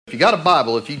If you got a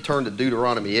Bible, if you turn to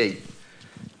Deuteronomy 8,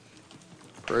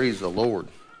 praise the Lord.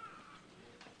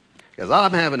 Because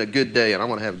I'm having a good day and I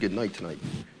want to have a good night tonight.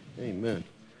 Amen.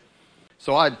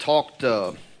 So I talked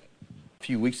a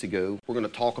few weeks ago, we're going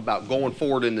to talk about going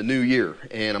forward in the new year.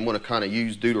 And I'm going to kind of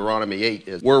use Deuteronomy 8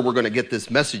 as where we're going to get this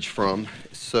message from.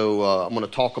 So I'm going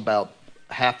to talk about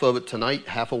half of it tonight,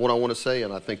 half of what I want to say,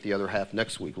 and I think the other half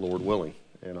next week, Lord willing.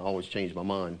 And I always change my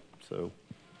mind. So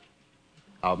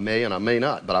I may and I may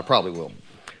not, but I probably will.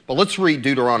 But let's read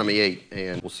Deuteronomy 8,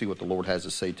 and we'll see what the Lord has to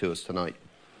say to us tonight.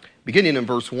 Beginning in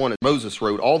verse 1, Moses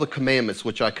wrote, "All the commandments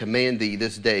which I command thee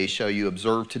this day shall you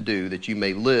observe to do, that you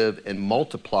may live and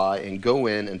multiply and go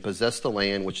in and possess the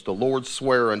land which the Lord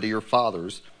sware unto your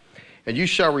fathers. And you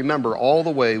shall remember all the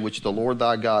way which the Lord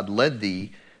thy God led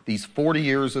thee these 40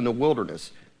 years in the wilderness,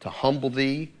 to humble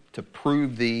thee, to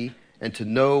prove thee, and to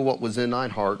know what was in thine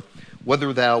heart,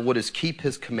 whether thou wouldest keep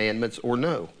his commandments or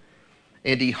no.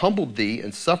 And he humbled thee,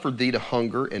 and suffered thee to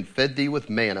hunger, and fed thee with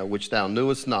manna, which thou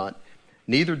knewest not,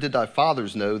 neither did thy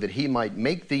fathers know, that he might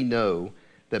make thee know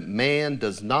that man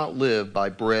does not live by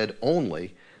bread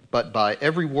only, but by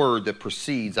every word that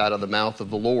proceeds out of the mouth of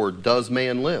the Lord does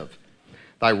man live.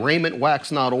 Thy raiment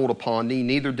waxed not old upon thee,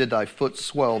 neither did thy foot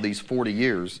swell these 40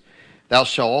 years. Thou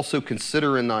shalt also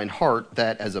consider in thine heart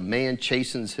that as a man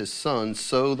chastens his son,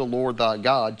 so the Lord thy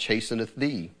God chasteneth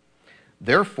thee.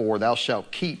 Therefore thou shalt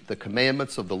keep the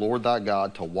commandments of the Lord thy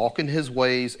God, to walk in his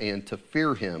ways and to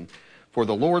fear him. For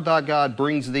the Lord thy God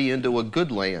brings thee into a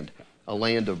good land, a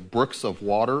land of brooks of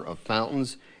water, of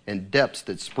fountains, and depths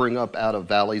that spring up out of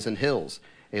valleys and hills,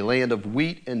 a land of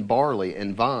wheat and barley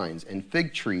and vines and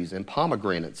fig trees and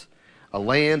pomegranates, a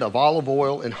land of olive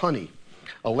oil and honey,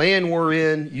 a land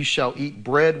wherein you shall eat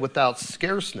bread without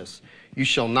scarceness. You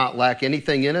shall not lack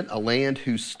anything in it, a land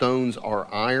whose stones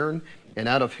are iron, and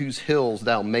out of whose hills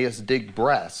thou mayest dig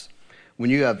brass. When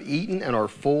you have eaten and are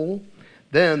full,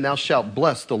 then thou shalt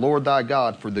bless the Lord thy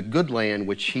God for the good land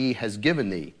which he has given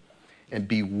thee. And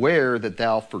beware that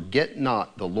thou forget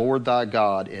not the Lord thy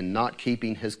God in not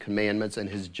keeping his commandments and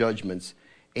his judgments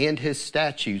and his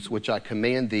statutes which I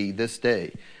command thee this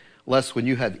day. Lest when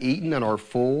you have eaten and are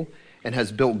full, and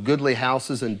has built goodly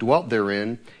houses and dwelt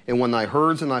therein, and when thy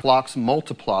herds and thy flocks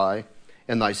multiply,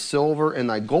 and thy silver and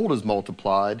thy gold is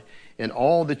multiplied, and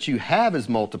all that you have is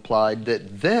multiplied,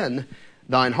 that then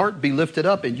thine heart be lifted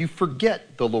up, and you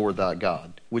forget the Lord thy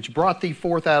God, which brought thee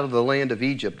forth out of the land of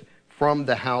Egypt from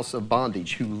the house of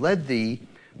bondage, who led thee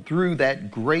through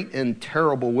that great and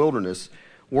terrible wilderness,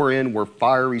 wherein were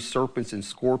fiery serpents and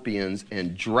scorpions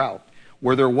and drought,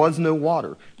 where there was no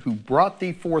water, who brought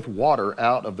thee forth water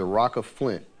out of the rock of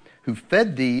flint, who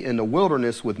fed thee in the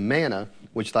wilderness with manna,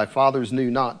 which thy fathers knew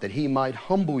not, that he might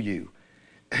humble you,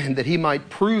 and that he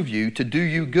might prove you to do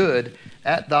you good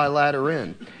at thy latter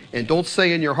end. And don't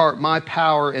say in your heart, my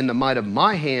power and the might of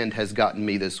my hand has gotten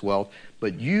me this wealth,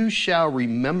 but you shall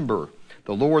remember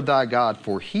the Lord thy God,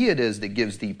 for he it is that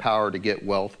gives thee power to get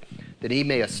wealth, that he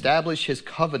may establish his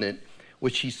covenant,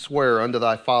 which he sware unto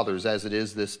thy fathers, as it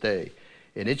is this day.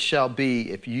 And it shall be,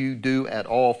 if you do at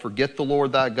all forget the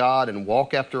Lord thy God, and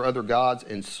walk after other gods,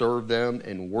 and serve them,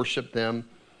 and worship them,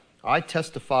 I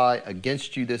testify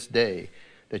against you this day,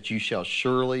 that you shall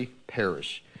surely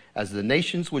perish. As the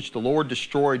nations which the Lord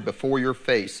destroyed before your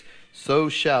face, so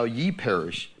shall ye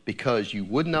perish, because you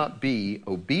would not be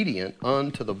obedient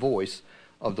unto the voice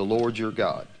of the Lord your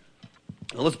God."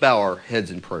 Now let's bow our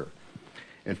heads in prayer.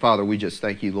 And Father, we just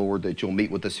thank you, Lord, that you'll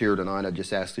meet with us here tonight. I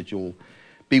just ask that you'll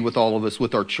be with all of us,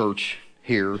 with our church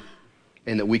here,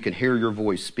 and that we can hear your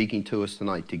voice speaking to us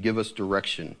tonight to give us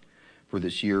direction for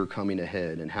this year coming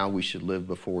ahead and how we should live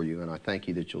before you. And I thank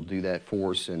you that you'll do that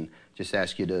for us, and just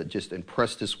ask you to just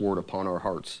impress this word upon our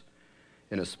hearts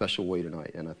in a special way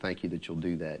tonight. And I thank you that you'll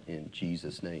do that in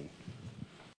Jesus' name.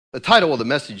 The title of the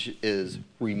message is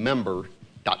Remember, ...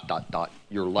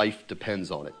 Your life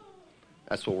depends on it.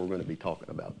 That's what we're going to be talking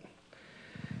about.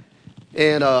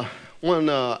 And when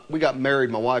we got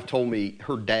married, my wife told me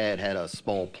her dad had a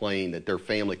small plane that their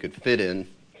family could fit in,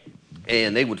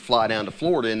 and they would fly down to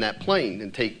Florida in that plane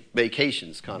and take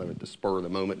vacations kind of at the spur of the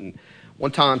moment. And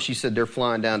one time she said they're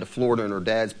flying down to Florida in her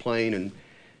dad's plane, and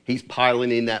he's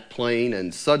piloting that plane,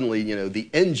 and suddenly, the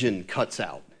engine cuts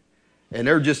out, and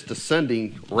they're just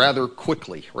descending rather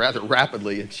quickly, rather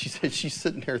rapidly. And she said she's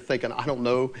sitting there thinking, I don't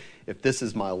know if this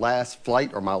is my last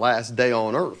flight or my last day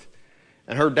on Earth.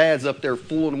 And her dad's up there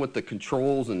fooling with the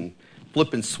controls and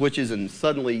flipping switches, and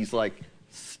suddenly he's like,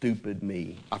 stupid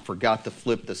me. I forgot to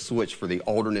flip the switch for the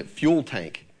alternate fuel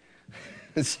tank.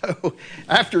 And so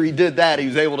after he did that, he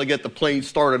was able to get the plane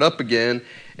started up again,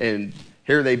 and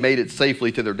Here they made it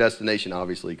safely to their destination,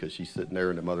 obviously, because she's sitting there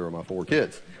and the mother of my 4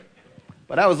 kids.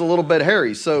 But that was a little bit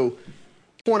hairy. So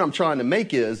the point I'm trying to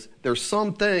make is there's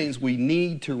some things we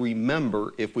need to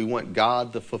remember if we want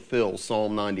God to fulfill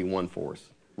Psalm 91 for us,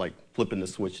 like flipping the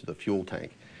switch to the fuel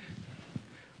tank.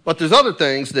 But there's other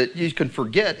things that you can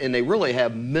forget, and they really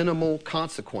have minimal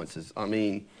consequences. I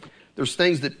mean, there's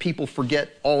things that people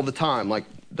forget all the time, like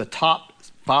the top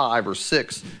 5 or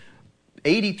 6.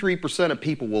 83% of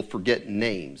people will forget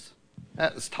names.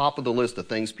 That's top of the list of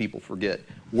things people forget.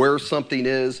 Where something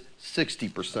is,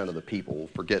 60% of the people will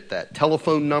forget that.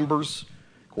 Telephone numbers,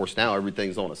 of course now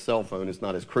everything's on a cell phone. It's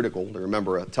not as critical to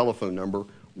remember a telephone number.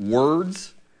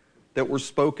 Words that were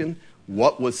spoken,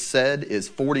 what was said is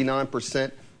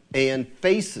 49%, and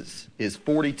faces is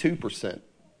 42%.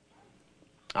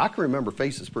 I can remember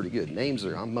faces pretty good.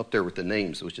 I'm up there with the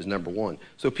names, which is number 1.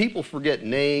 So people forget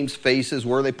names, faces,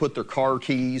 where they put their car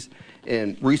keys,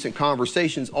 and recent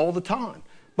conversations all the time.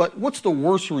 But what's the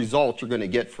worst result you're going to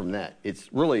get from that? It's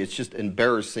just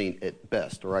embarrassing at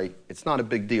best, right? It's not a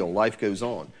big deal. Life goes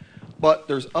on. But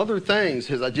there's other things,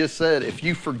 as I just said, if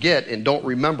you forget and don't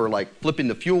remember, like flipping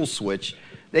the fuel switch,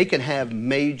 they can have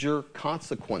major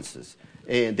consequences,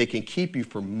 and they can keep you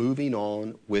from moving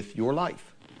on with your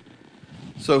life.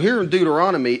 So here in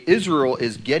Deuteronomy, Israel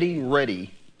is getting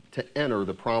ready to enter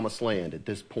the promised land at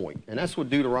this point. And that's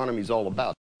what Deuteronomy is all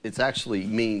about. It actually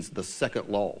means the second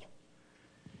law.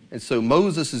 And so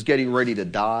Moses is getting ready to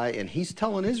die, and he's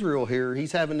telling Israel here,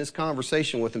 he's having this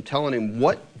conversation with them, telling him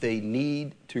what they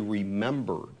need to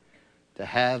remember to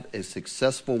have a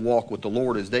successful walk with the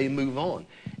Lord as they move on.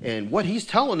 And what he's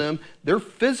telling them, their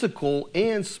physical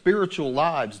and spiritual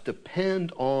lives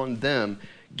depend on them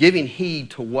giving heed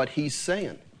to what he's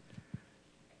saying.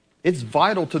 It's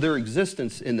vital to their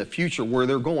existence in the future where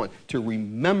they're going to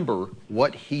remember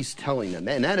what he's telling them.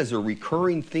 And that is a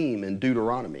recurring theme in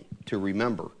Deuteronomy, to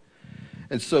remember.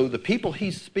 And so the people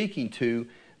he's speaking to,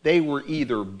 they were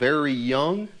either very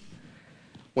young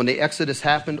when the Exodus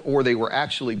happened, or they were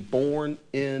actually born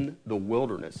in the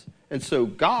wilderness. And so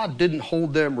God didn't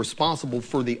hold them responsible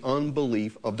for the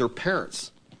unbelief of their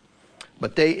parents,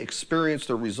 but they experienced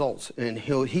the results. And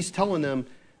he's telling them,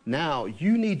 now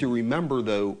you need to remember,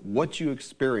 though, what you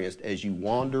experienced as you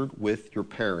wandered with your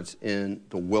parents in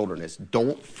the wilderness.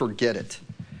 Don't forget it.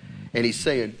 And he's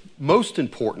saying, most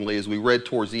importantly, as we read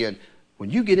towards the end, when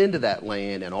you get into that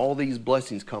land and all these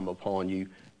blessings come upon you,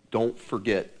 don't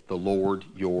forget the Lord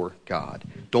your God.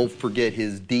 Don't forget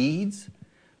his deeds.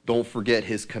 Don't forget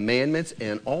his commandments,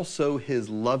 and also his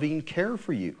loving care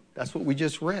for you. That's what we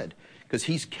just read. Because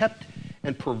he's kept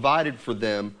and provided for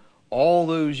them all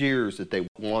those years that they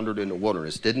wandered in the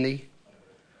wilderness, didn't he?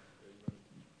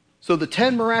 So the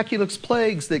 10 miraculous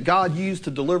plagues that God used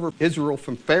to deliver Israel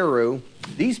from Pharaoh,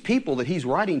 these people that he's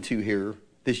writing to here,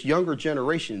 this younger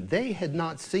generation, they had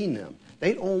not seen them.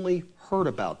 They'd only heard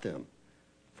about them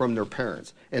from their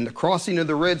parents. And the crossing of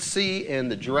the Red Sea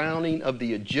and the drowning of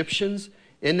the Egyptians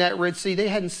in that Red Sea, they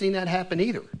hadn't seen that happen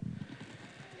either.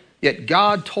 Yet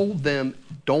God told them,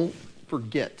 don't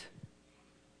forget.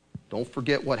 Don't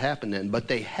forget what happened then. But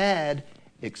they had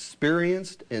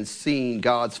experienced and seen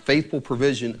God's faithful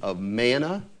provision of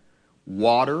manna,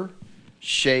 water,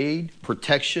 shade,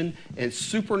 protection, and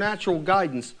supernatural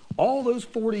guidance all those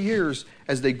 40 years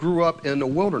as they grew up in the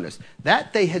wilderness.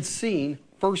 That they had seen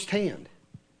firsthand,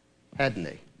 hadn't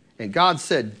they? And God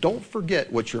said, don't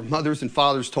forget what your mothers and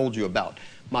fathers told you about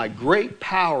my great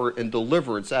power and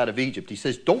deliverance out of Egypt. He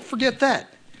says, don't forget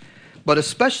that. But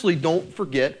especially don't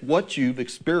forget what you've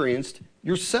experienced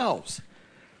yourselves.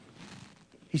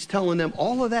 He's telling them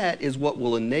all of that is what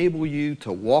will enable you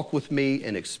to walk with me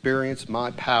and experience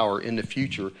my power in the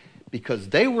future, because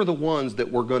they were the ones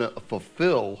that were going to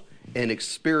fulfill and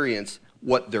experience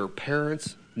what their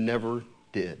parents never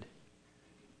did.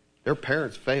 Their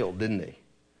parents failed, didn't they?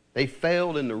 They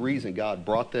failed in the reason God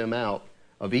brought them out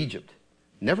of Egypt.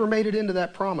 Never made it into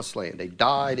that promised land. They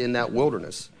died in that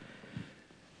wilderness.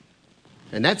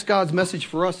 And that's God's message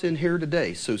for us in here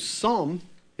today. So some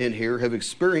in here have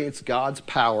experienced God's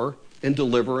power and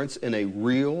deliverance in a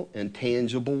real and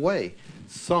tangible way.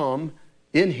 Some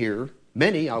in here,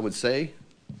 many I would say,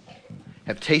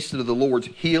 have tasted of the Lord's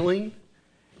healing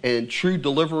and true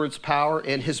deliverance power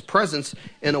and his presence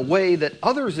in a way that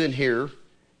others in here,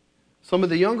 some of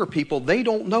the younger people, they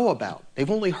don't know about. They've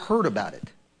only heard about it,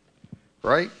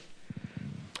 right?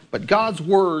 But God's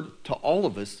word to all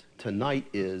of us tonight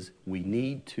is we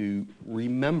need to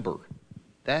remember.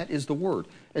 That is the word.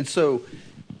 And so,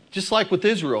 just like with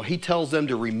Israel, he tells them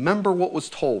to remember what was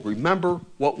told, remember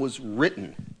what was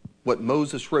written, what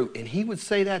Moses wrote. And he would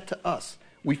say that to us.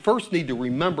 we first need to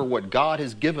remember what God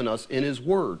has given us in his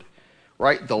word,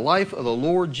 right? The life of the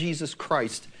Lord Jesus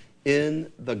Christ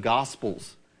in the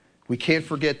Gospels. We can't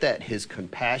forget that. His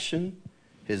compassion,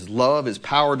 his love, his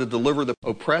power to deliver the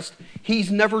oppressed,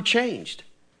 he's never changed.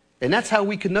 And that's how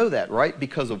we can know that, right?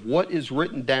 Because of what is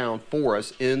written down for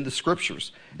us in the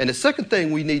scriptures. And the second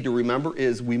thing we need to remember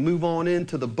is we move on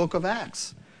into the book of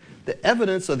Acts. The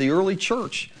evidence of the early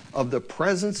church of the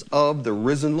presence of the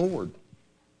risen Lord.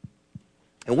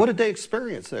 And what did they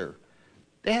experience there?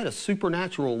 They had a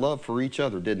supernatural love for each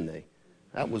other, didn't they?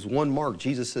 That was one mark.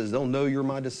 Jesus says, they'll know you're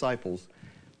my disciples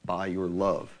by your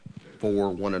love for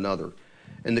one another.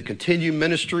 And the continued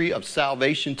ministry of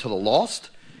salvation to the lost,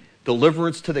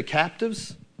 deliverance to the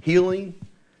captives, healing,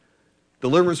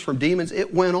 deliverance from demons,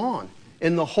 it went on.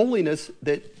 And the holiness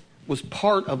that was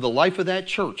part of the life of that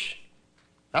church.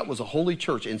 That was a holy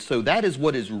church. And so that is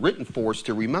what is written for us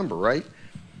to remember, right?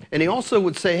 And he also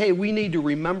would say, hey, we need to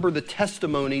remember the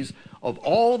testimonies of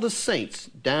all the saints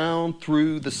down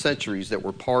through the centuries that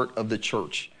were part of the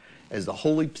church. As the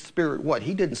Holy Spirit, what?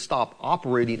 He didn't stop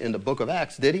operating in the book of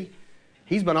Acts, did he?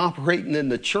 He's been operating in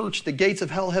the church. The gates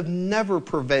of hell have never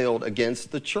prevailed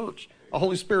against the church. The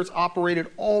Holy Spirit's operated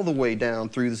all the way down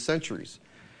through the centuries.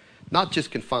 Not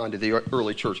just confined to the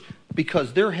early church.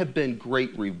 Because there have been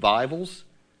great revivals,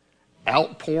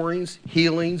 outpourings,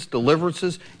 healings,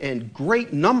 deliverances, and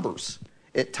great numbers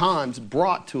at times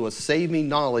brought to a saving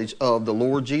knowledge of the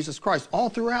Lord Jesus Christ all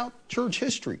throughout church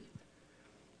history.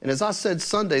 And as I said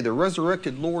Sunday, the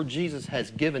resurrected Lord Jesus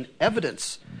has given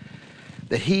evidence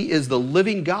that he is the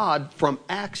living God from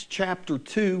Acts chapter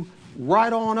 2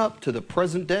 right on up to the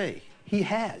present day. He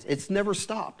has. It's never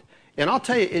stopped. And I'll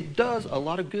tell you, it does a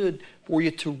lot of good for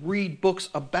you to read books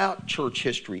about church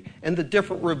history and the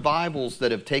different revivals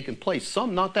that have taken place,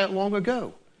 some not that long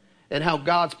ago, and how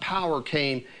God's power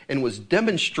came and was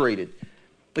demonstrated.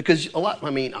 Because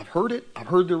I've heard it, I've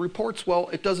heard the reports. Well,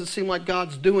 it doesn't seem like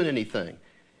God's doing anything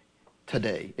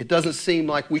today. It doesn't seem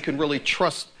like we can really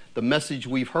trust the message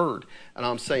we've heard. And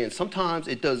I'm saying sometimes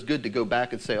it does good to go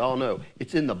back and say, oh no,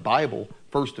 it's in the Bible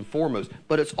first and foremost,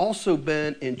 but it's also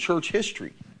been in church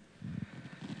history.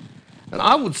 And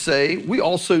I would say we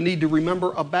also need to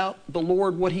remember about the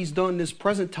Lord, what he's done this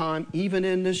present time, even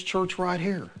in this church right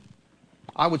here.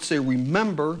 I would say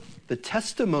remember the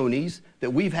testimonies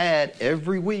that we've had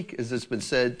every week, as it's been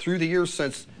said, through the years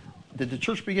since, did the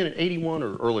church begin in 81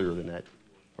 or earlier than that?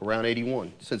 Around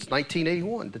 81. Since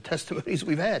 1981, the testimonies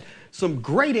we've had. Some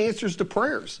great answers to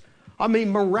prayers. I mean,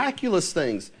 miraculous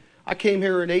things. I came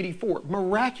here in 84.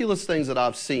 Miraculous things that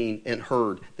I've seen and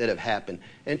heard that have happened.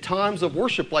 And times of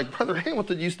worship like Brother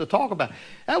Hamilton used to talk about.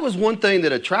 That was one thing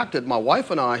that attracted my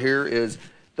wife and I here is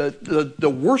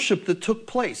the worship that took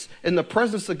place and the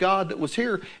presence of God that was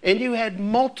here. And you had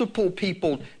multiple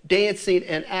people dancing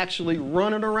and actually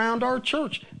running around our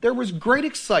church. There was great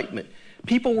excitement.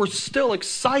 People were still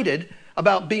excited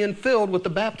about being filled with the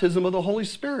baptism of the Holy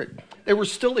Spirit. They were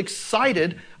still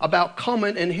excited about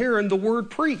coming and hearing the word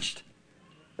preached.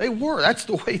 They were. That's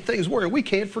the way things were. And we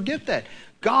can't forget that.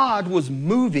 God was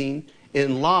moving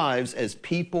in lives as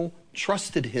people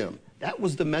trusted him. That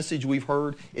was the message we've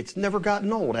heard. It's never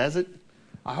gotten old, has it?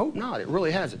 I hope not. It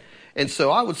really hasn't. And so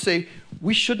I would say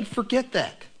we shouldn't forget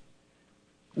that.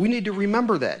 We need to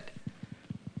remember that.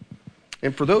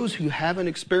 And for those who haven't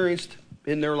experienced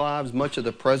in their lives much of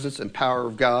the presence and power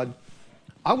of God,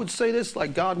 I would say this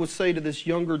like God would say to this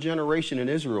younger generation in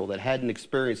Israel that hadn't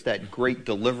experienced that great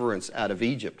deliverance out of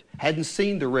Egypt, hadn't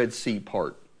seen the Red Sea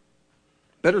part.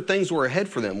 Better things were ahead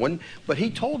for them. But he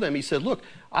told them, he said, look,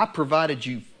 I provided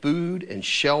you food and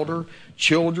shelter,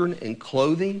 children and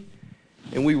clothing.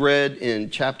 And we read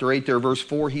in chapter 8 there, verse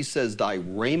 4, he says, thy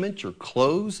raiment, your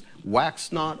clothes,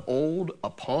 wax not old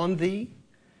upon thee.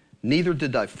 Neither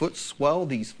did thy foot swell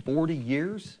these 40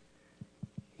 years.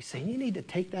 He's saying you need to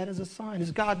take that as a sign.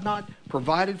 Has God not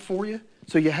provided for you?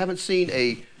 So you haven't seen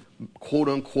a quote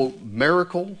unquote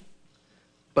miracle,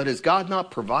 but has God not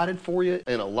provided for you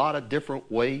in a lot of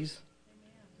different ways?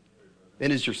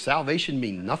 And does your salvation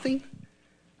mean nothing?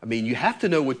 I mean, you have to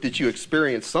know that you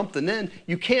experienced something. Then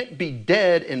you can't be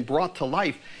dead and brought to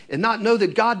life and not know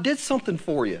that God did something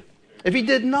for you. If he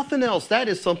did nothing else, that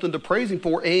is something to praise him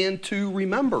for and to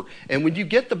remember. And when you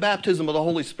get the baptism of the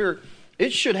Holy Spirit,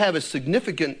 it should have a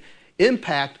significant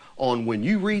impact on when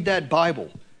you read that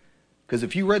Bible. Because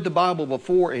if you read the Bible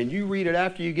before and you read it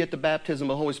after you get the baptism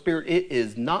of the Holy Spirit, it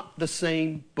is not the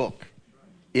same book.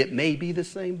 It may be the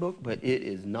same book, but it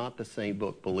is not the same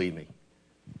book, believe me.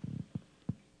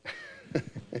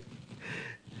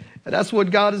 And that's what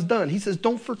God has done. He says,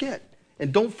 don't forget.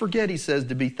 And don't forget, he says,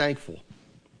 to be thankful.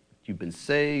 You've been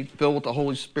saved, filled with the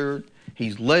Holy Spirit.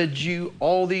 He's led you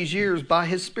all these years by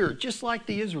his Spirit, just like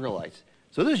the Israelites.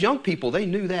 So those young people, they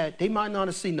knew that. They might not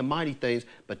have seen the mighty things,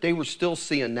 but they were still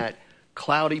seeing that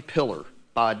cloudy pillar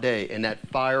by day and that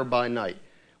fire by night,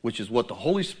 which is what the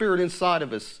Holy Spirit inside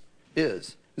of us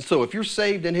is. And so if you're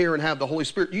saved in here and have the Holy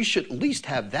Spirit, you should at least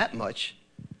have that much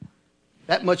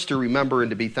to remember and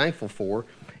to be thankful for.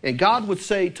 And God would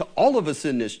say to all of us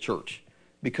in this church,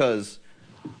 because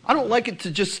I don't like it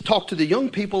to just talk to the young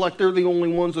people like they're the only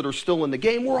ones that are still in the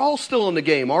game. We're all still in the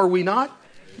game, are we not?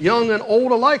 Young and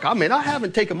old alike. I mean, I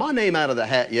haven't taken my name out of the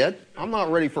hat yet. I'm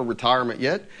not ready for retirement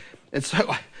yet. And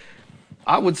so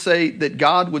I would say that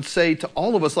God would say to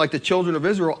all of us, like the children of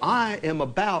Israel, I am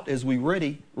about, as we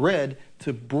read,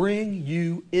 to bring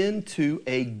you into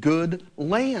a good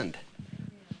land.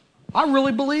 I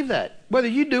really believe that. Whether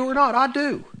you do or not, I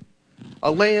do. A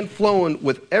land flowing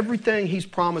with everything he's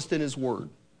promised in his word.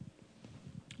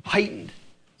 Heightened.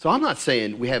 So I'm not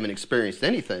saying we haven't experienced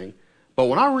anything, but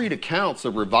when I read accounts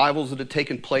of revivals that have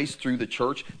taken place through the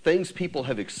church, things people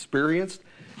have experienced,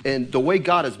 and the way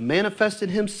God has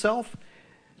manifested himself,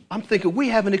 I'm thinking we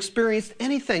haven't experienced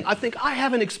anything. I think I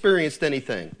haven't experienced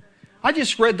anything. I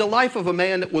just read the life of a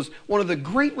man that was one of the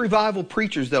great revival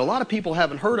preachers that a lot of people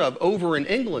haven't heard of over in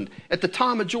England at the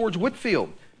time of George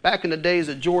Whitefield, back in the days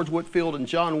of George Whitefield and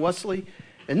John Wesley.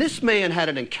 And this man had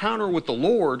an encounter with the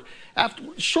Lord.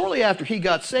 Shortly after he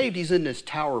got saved, he's in this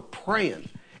tower praying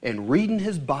and reading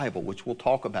his Bible, which we'll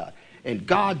talk about. And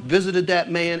God visited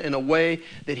that man in a way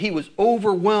that he was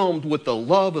overwhelmed with the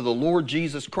love of the Lord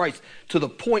Jesus Christ to the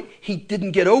point he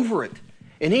didn't get over it.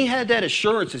 And he had that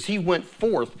assurance as he went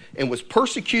forth and was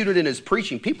persecuted in his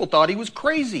preaching. People thought he was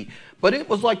crazy, but it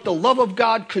was like the love of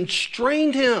God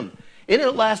constrained him. And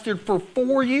it lasted for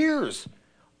 4 years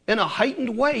in a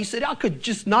heightened way. He said, I could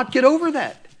just not get over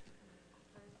that.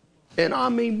 And I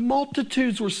mean,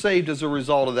 multitudes were saved as a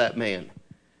result of that man.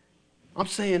 I'm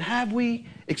saying, have we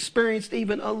experienced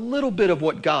even a little bit of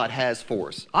what God has for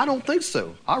us? I don't think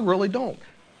so. I really don't.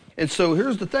 And so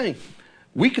here's the thing.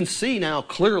 We can see now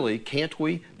clearly, can't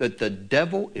we, that the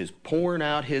devil is pouring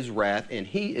out his wrath and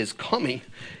he is coming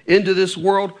into this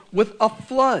world with a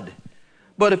flood.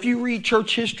 But if you read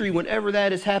church history, whenever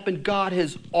that has happened, God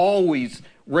has always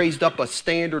raised up a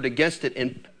standard against it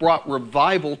and brought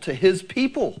revival to his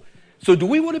people. So do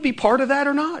we want to be part of that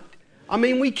or not? I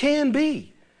mean, we can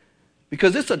be.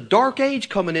 Because it's a dark age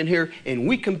coming in here, and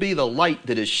we can be the light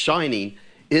that is shining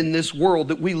in this world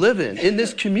that we live in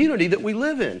this community that we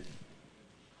live in.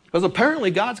 Because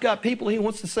apparently God's got people he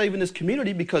wants to save in this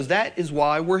community because that is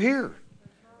why we're here.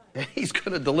 And he's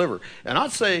going to deliver. And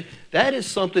I'd say that is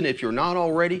something, if you're not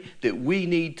already, that we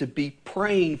need to be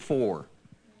praying for.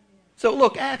 So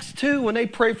look, Acts 2, when they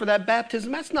pray for that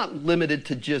baptism, that's not limited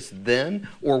to just then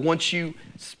or once you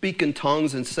speak in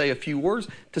tongues and say a few words.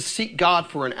 To seek God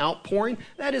for an outpouring,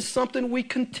 that is something we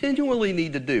continually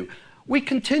need to do. We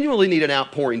continually need an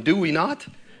outpouring, do we not?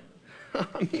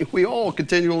 I mean, we all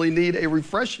continually need a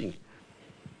refreshing.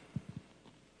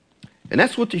 And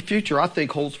that's what the future, I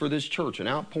think, holds for this church, an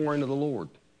outpouring of the Lord.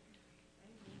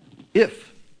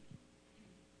 If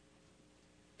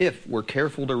we're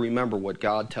careful to remember what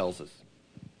God tells us.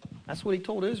 That's what he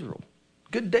told Israel.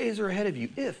 Good days are ahead of you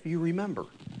if you remember.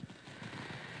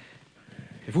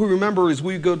 If we remember as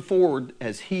we go forward,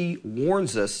 as he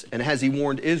warns us and as he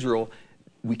warned Israel,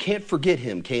 we can't forget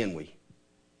him, can we?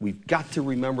 We've got to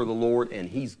remember the Lord, and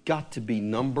he's got to be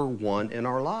number one in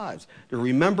our lives. To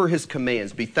remember his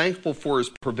commands, be thankful for his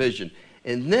provision,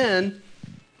 and then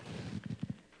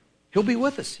he'll be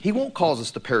with us. He won't cause us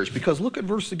to perish. Because look at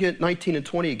verse 19 and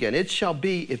 20 again. It shall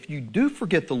be if you do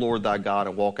forget the Lord thy God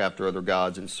and walk after other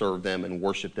gods and serve them and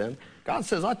worship them. God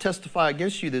says, I testify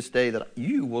against you this day that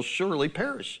you will surely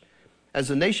perish. As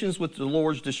the nations which the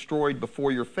Lord destroyed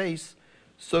before your face,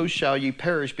 so shall you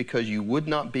perish because you would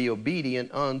not be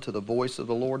obedient unto the voice of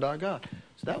the Lord thy God.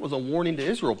 So that was a warning to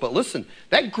Israel. But listen,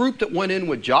 that group that went in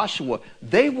with Joshua,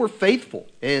 they were faithful.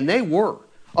 And they were.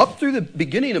 Up through the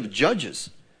beginning of Judges.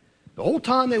 The whole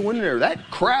time they went in there, that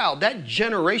crowd, that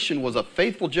generation was a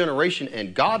faithful generation,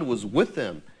 and God was with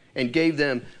them and gave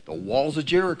them, the walls of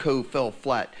Jericho fell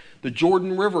flat. The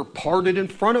Jordan River parted in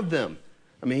front of them.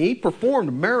 I mean, he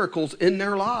performed miracles in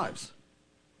their lives.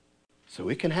 So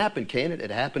it can happen, can it?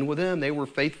 It happened with them. They were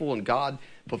faithful, and God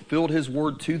fulfilled his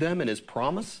word to them and his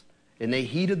promise, and they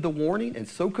heeded the warning, and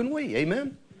so can we.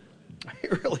 Amen?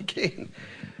 It really can.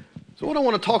 So what I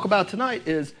want to talk about tonight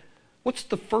is, what's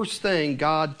the first thing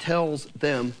God tells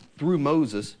them through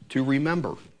Moses to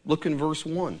remember? Look in verse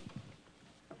 1.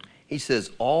 He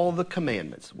says, all the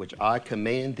commandments which I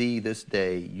command thee this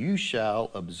day, you shall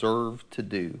observe to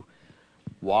do.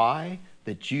 Why?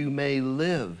 That you may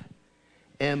live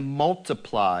and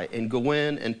multiply and go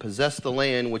in and possess the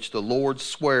land which the Lord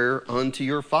sware unto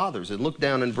your fathers. And look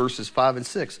down in verses 5 and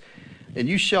 6. And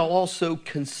you shall also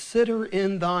consider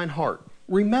in thine heart.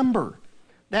 Remember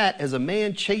that as a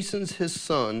man chastens his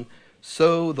son,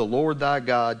 so the Lord thy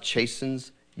God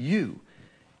chastens you.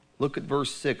 Look at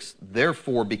verse 6.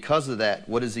 Therefore, because of that,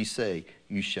 what does he say?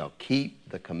 You shall keep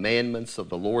the commandments of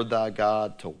the Lord thy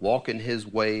God, to walk in his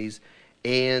ways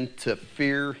and to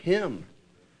fear him.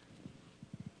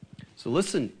 So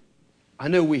listen, I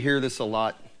know we hear this a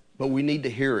lot, but we need to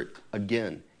hear it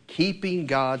again. Keeping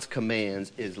God's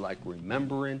commands is like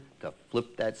remembering to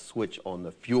flip that switch on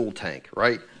the fuel tank,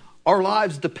 right? Our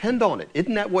lives depend on it.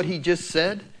 Isn't that what he just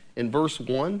said in verse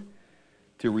 1?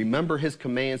 To remember his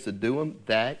commands, to do them,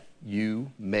 that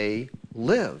you may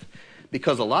live.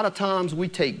 Because a lot of times we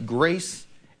take grace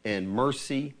and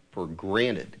mercy for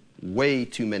granted way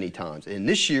too many times. And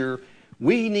this year,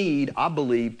 we need, I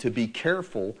believe, to be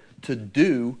careful to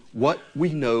do what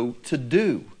we know to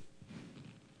do.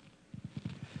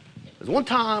 There's one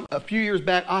time, a few years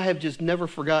back, I have just never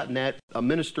forgotten that a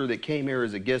minister that came here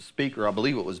as a guest speaker, I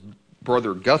believe it was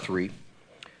Brother Guthrie,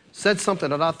 said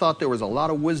something that I thought there was a lot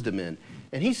of wisdom in.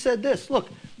 And he said this, look,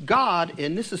 God,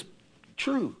 and this is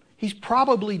true, he's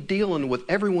probably dealing with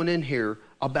everyone in here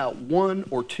about one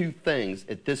or two things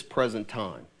at this present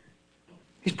time.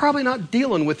 He's probably not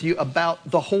dealing with you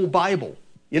about the whole Bible.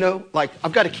 You know, like,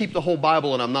 I've got to keep the whole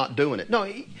Bible and I'm not doing it. No,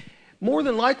 more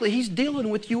than likely, he's dealing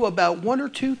with you about one or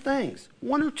two things,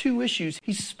 one or two issues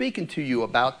he's speaking to you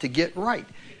about to get right.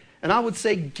 And I would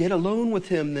say get alone with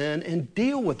him then and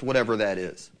deal with whatever that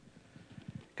is.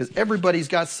 Because everybody's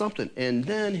got something. And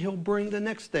then he'll bring the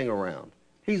next thing around.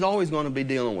 He's always going to be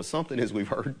dealing with something, as we've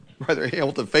heard. Brother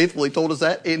Hamilton faithfully told us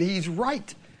that, and he's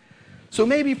right. So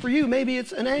maybe for you, maybe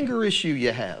it's an anger issue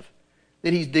you have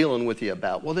that he's dealing with you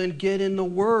about. Well, then get in the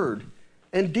Word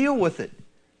and deal with it.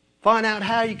 Find out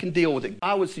how you can deal with it.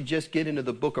 I would suggest get into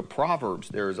the book of Proverbs.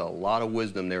 There's a lot of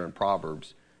wisdom there in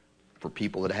Proverbs for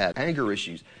people that have anger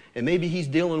issues. And maybe he's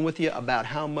dealing with you about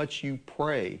how much you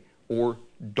pray or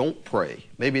don't pray.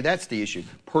 Maybe that's the issue.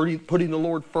 Putting the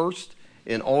Lord first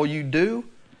in all you do.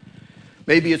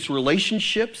 Maybe it's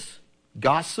relationships,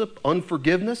 gossip,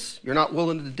 unforgiveness. You're not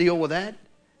willing to deal with that.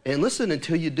 And listen,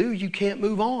 until you do, you can't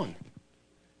move on.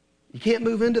 You can't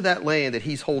move into that land that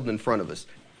he's holding in front of us.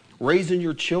 Raising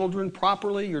your children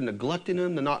properly, you're neglecting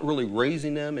them, they're not really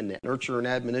raising them in the nurture and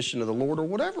admonition of the Lord, or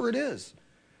whatever it is.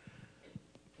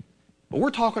 But we're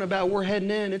talking about, we're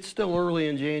heading in, it's still early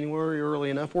in January,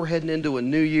 early enough, we're heading into a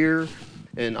new year.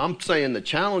 And I'm saying the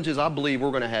challenges, I believe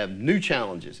we're going to have new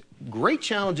challenges. Great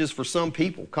challenges for some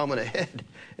people coming ahead.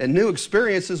 And new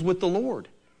experiences with the Lord.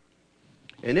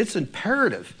 And it's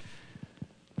imperative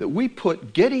that we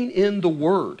put getting in the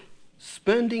Word,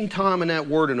 spending time in that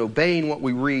Word and obeying what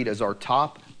we read as our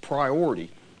top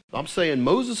priority. I'm saying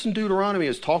Moses in Deuteronomy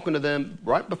is talking to them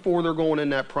right before they're going in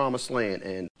that promised land.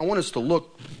 And I want us to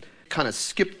look, kind of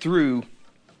skip through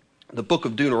the book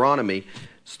of Deuteronomy,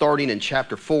 starting in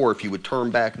chapter 4, if you would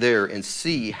turn back there and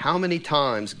see how many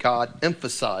times God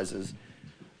emphasizes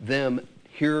them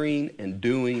hearing and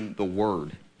doing the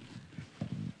Word.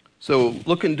 So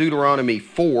look in Deuteronomy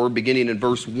 4, beginning in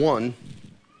verse 1,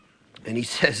 and he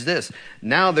says this,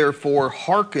 Now therefore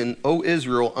hearken, O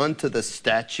Israel, unto the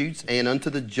statutes and unto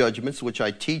the judgments which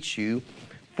I teach you,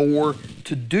 for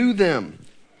to do them,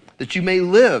 that you may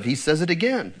live. He says it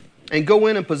again. And go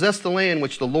in and possess the land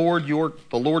which the Lord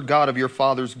God of your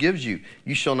fathers gives you.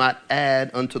 You shall not add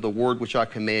unto the word which I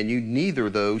command you, neither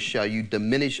though shall you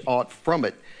diminish aught from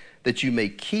it, that you may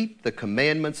keep the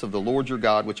commandments of the Lord your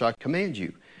God which I command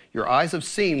you. Your eyes have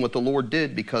seen what the Lord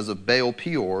did because of Baal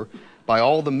Peor, by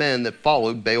all the men that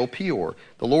followed Baal Peor.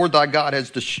 The Lord thy God has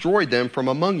destroyed them from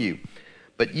among you.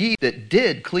 But ye that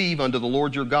did cleave unto the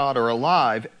Lord your God are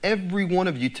alive, every one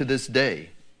of you to this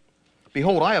day.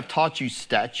 Behold, I have taught you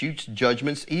statutes,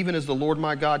 judgments, even as the Lord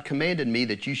my God commanded me,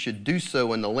 that you should do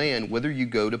so in the land whither you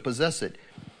go to possess it.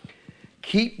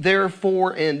 Keep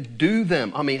therefore and do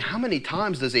them. I mean, how many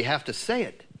times does he have to say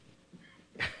it?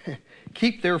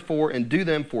 Keep therefore and do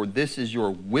them, for this is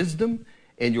your wisdom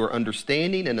and your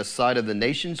understanding in the sight of the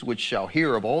nations, which shall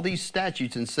hear of all these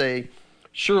statutes and say,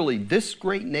 Surely this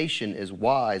great nation is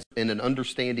wise and an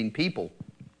understanding people.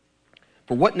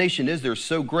 For what nation is there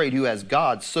so great who has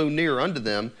God so near unto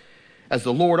them as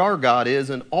the Lord our God is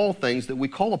in all things that we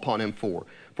call upon him for?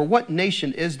 For what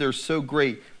nation is there so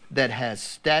great that has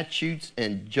statutes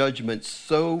and judgments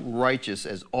so righteous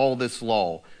as all this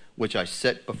law which I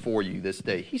set before you this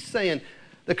day? He's saying,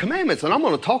 The commandments, and I'm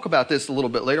going to talk about this a little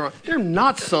bit later on, they're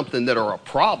not something that are a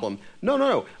problem.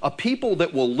 No. A people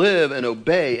that will live and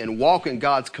obey and walk in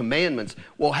God's commandments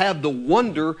will have the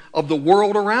wonder of the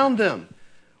world around them.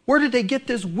 Where did they get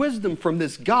this wisdom from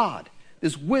this God?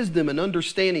 This wisdom and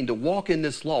understanding to walk in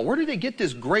this law. Where did they get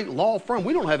this great law from?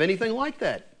 We don't have anything like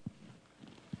that.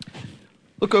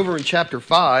 Look over in chapter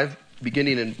 5,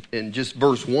 beginning in just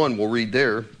verse 1, we'll read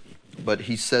there. But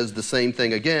he says the same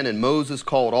thing again. And Moses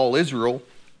called all Israel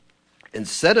and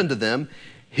said unto them,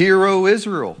 Hear, O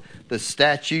Israel, the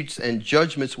statutes and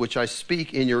judgments which I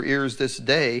speak in your ears this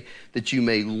day, that you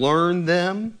may learn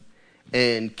them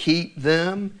and keep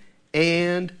them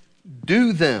and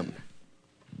do them.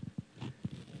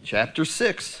 Chapter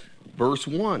 6, verse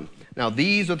 1. Now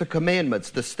these are the commandments,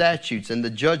 the statutes, and the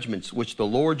judgments which the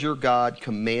Lord your God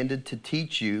commanded to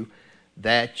teach you,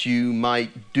 that you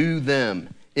might do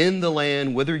them in the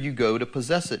land whither you go to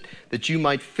possess it, that you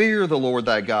might fear the Lord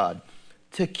thy God,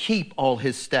 to keep all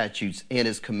his statutes and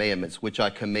his commandments, which I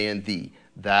command thee,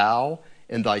 thou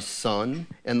and thy son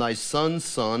and thy son's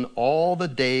son, all the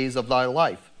days of thy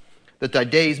life, that thy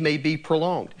days may be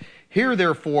prolonged. Hear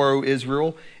therefore, O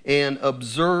Israel, and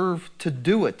observe to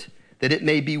do it, that it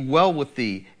may be well with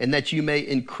thee, and that you may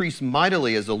increase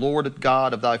mightily, as the Lord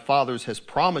God of thy fathers has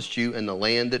promised you, in the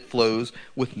land that flows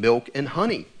with milk and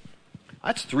honey.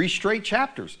 That's 3 straight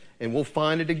chapters, and we'll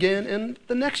find it again in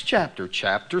the next chapter,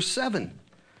 chapter 7.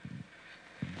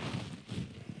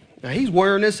 Now, he's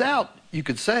wearing this out, you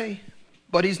could say,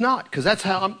 but he's not, because that's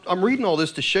how I'm reading all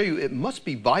this to show you it must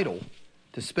be vital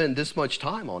to spend this much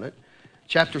time on it.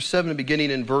 Chapter 7,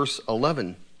 beginning in verse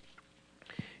 11.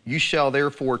 You shall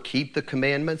therefore keep the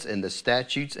commandments and the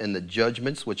statutes and the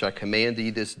judgments which I command thee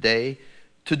this day,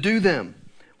 to do them.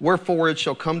 Wherefore it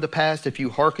shall come to pass, if you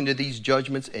hearken to these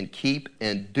judgments and keep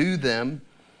and do them,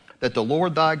 that the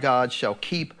Lord thy God shall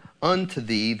keep unto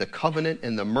thee the covenant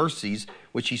and the mercies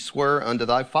which he sware unto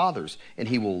thy fathers. And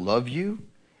he will love you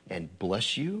and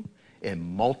bless you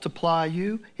and multiply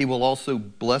you. He will also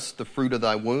bless the fruit of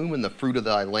thy womb and the fruit of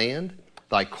thy land,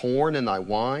 thy corn and thy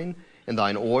wine and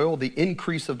thine oil, the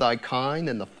increase of thy kind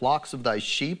and the flocks of thy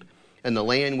sheep, and the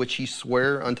land which he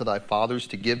sware unto thy fathers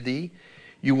to give thee.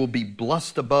 You will be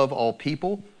blessed above all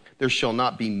people. There shall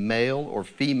not be male or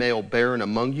female barren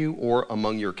among you or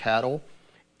among your cattle.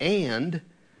 And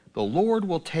the Lord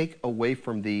will take away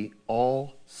from thee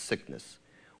all sickness,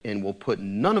 and will put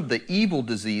none of the evil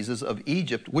diseases of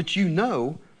Egypt, which you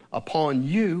know, upon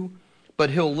you, but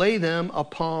he'll lay them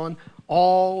upon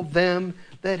all them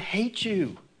that hate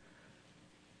you.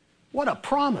 What a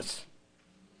promise.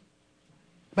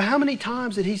 But how many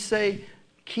times did he say,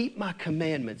 keep my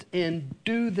commandments and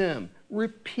do them?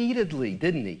 Repeatedly,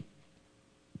 didn't he?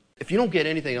 If you don't get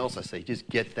anything else I say, just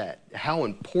get that. How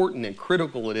important and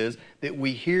critical it is that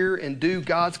we hear and do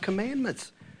God's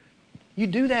commandments. You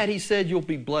do that, he said, you'll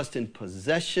be blessed in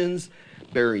possessions,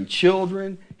 bearing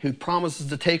children, who promises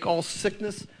to take all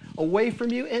sickness away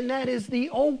from you. And that is the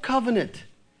old covenant.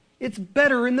 It's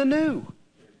better in the new.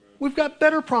 We've got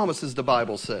better promises, the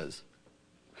Bible says.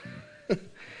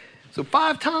 So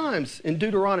 5 times in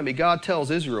Deuteronomy, God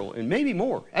tells Israel, and maybe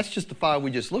more, that's just the 5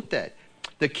 we just looked at,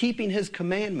 that keeping his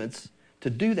commandments, to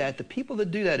do that, the people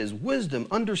that do that is wisdom,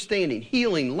 understanding,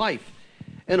 healing, life,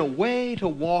 and a way to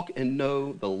walk and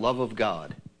know the love of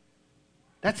God.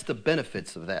 That's the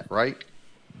benefits of that, right?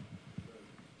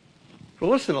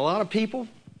 Well, listen, a lot of people,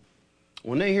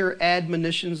 when they hear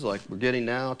admonitions like we're getting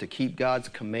now to keep God's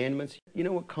commandments, you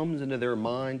know what comes into their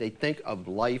mind? They think of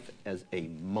life as a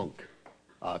monk,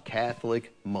 a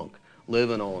Catholic monk,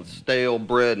 living on stale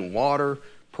bread and water,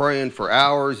 praying for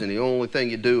hours, and the only thing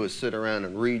you do is sit around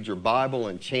and read your Bible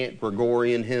and chant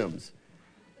Gregorian hymns.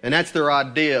 And that's their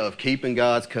idea of keeping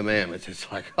God's commandments.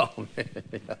 It's like, oh man,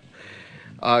 yeah,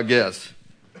 I guess.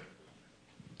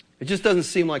 It just doesn't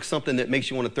seem like something that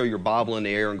makes you want to throw your Bible in the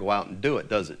air and go out and do it,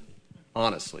 does it?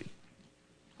 Honestly.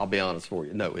 I'll be honest for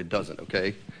you. No, it doesn't,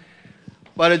 okay?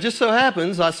 But it just so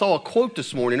happens, I saw a quote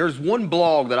this morning. There's one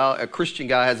blog that a Christian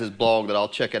guy has his blog that I'll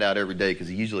check it out every day because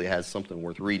he usually has something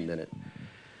worth reading in it.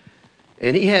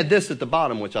 And he had this at the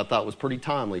bottom, which I thought was pretty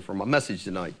timely for my message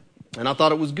tonight. And I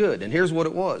thought it was good. And here's what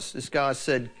it was. This guy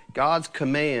said, God's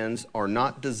commands are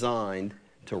not designed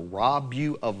to rob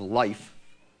you of life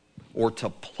or to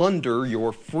plunder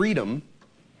your freedom,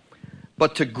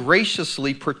 but to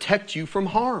graciously protect you from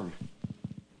harm.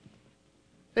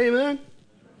 Amen?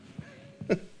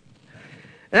 And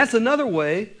that's another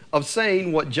way of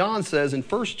saying what John says in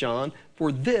 1 John,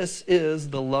 for this is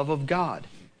the love of God.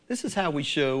 This is how we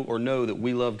show or know that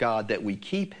we love God, that we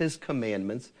keep his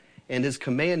commandments. And his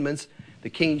commandments, the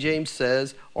King James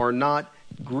says, are not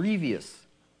grievous.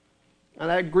 Now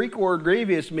that Greek word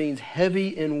grievous means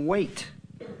heavy in weight.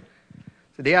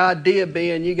 So the idea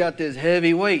being you got this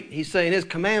heavy weight. He's saying his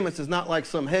commandments is not like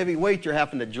some heavy weight you're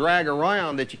having to drag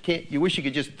around that you wish you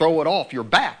could just throw it off your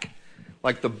back.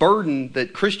 Like the burden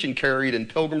that Christian carried in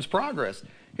Pilgrim's Progress.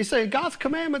 He's saying God's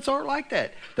commandments aren't like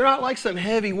that. They're not like some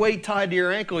heavy weight tied to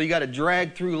your ankle you got to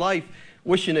drag through life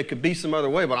wishing it could be some other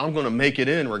way, but I'm going to make it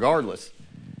in regardless.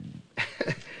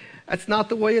 That's not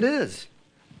the way it is.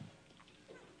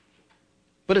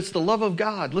 But it's the love of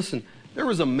God. Listen, there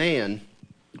was a man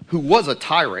who was a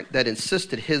tyrant that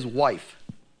insisted his wife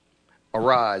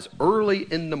arise early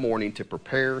in the morning to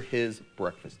prepare his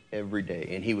breakfast every day.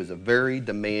 And he was a very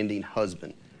demanding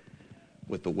husband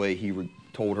with the way he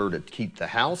told her to keep the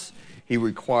house. He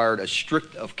required a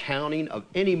strict accounting of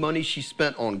any money she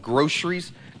spent on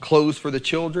groceries, clothes for the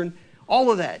children,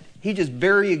 all of that. He just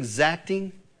very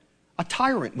exacting, a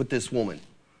tyrant with this woman.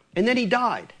 And then he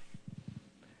died.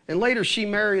 And later she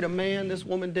married a man, this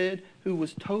woman did, who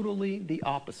was totally the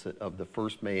opposite of the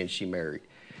first man she married.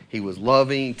 He was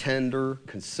loving, tender,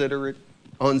 considerate,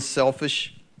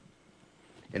 unselfish.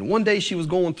 And one day she was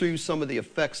going through some of the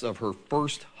effects of her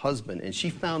first husband, and she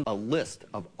found a list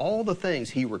of all the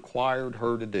things he required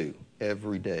her to do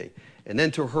every day. And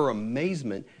then to her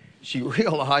amazement, she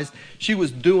realized she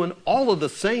was doing all of the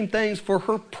same things for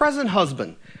her present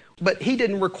husband, but he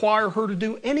didn't require her to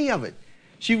do any of it.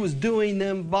 She was doing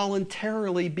them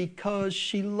voluntarily because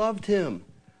she loved him.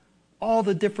 All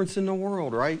the difference in the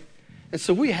world, right? And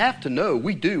so we have to know,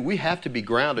 we have to be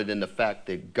grounded in the fact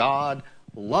that God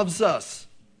loves us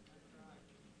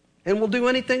and will do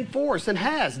anything for us and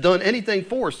has done anything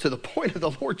for us to the point of the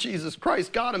Lord Jesus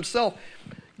Christ, God himself,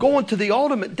 going to the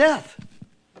ultimate death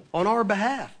on our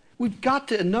behalf. We've got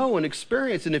to know and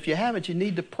experience, and if you haven't, you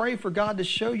need to pray for God to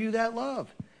show you that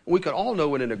love. We could all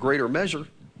know it in a greater measure.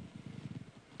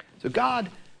 So God,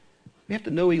 we have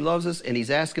to know he loves us, and he's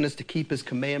asking us to keep his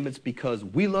commandments because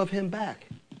we love him back.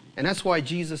 And that's why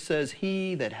Jesus says,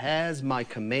 he that has my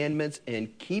commandments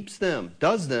and keeps them,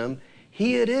 does them,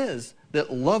 he it is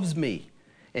that loves me.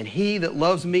 And he that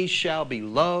loves me shall be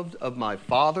loved of my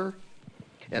Father.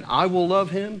 And I will love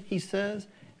him, he says,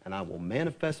 and I will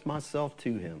manifest myself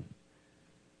to him.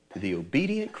 To the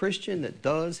obedient Christian that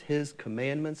does his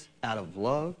commandments out of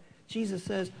love, Jesus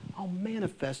says, I'll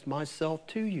manifest myself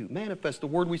to you. Manifest, the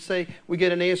word we say, we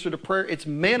get an answer to prayer. It's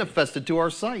manifested to our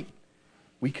sight.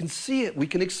 We can see it. We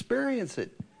can experience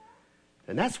it.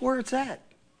 And that's where it's at.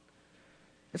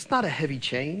 It's not a heavy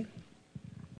chain.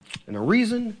 And the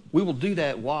reason we will do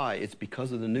that, why? It's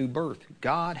because of the new birth.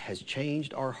 God has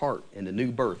changed our heart in the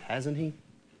new birth, hasn't he?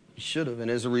 He should have.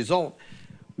 And as a result,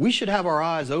 we should have our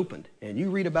eyes opened. And you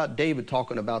read about David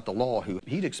talking about the law, who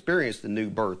he'd experienced the new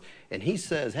birth. And he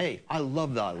says, hey, I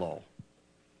love thy law.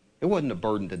 It wasn't a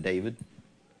burden to David.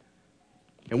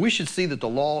 And we should see that the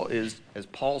law is, as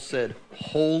Paul said,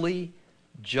 holy,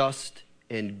 just,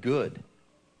 and good.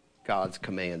 God's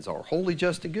commands are holy,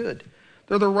 just, and good.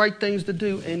 They're the right things to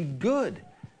do and good.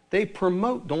 They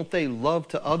promote, don't they, love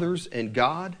to others and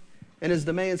God? And as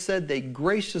the man said, they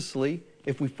graciously,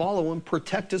 if we follow them,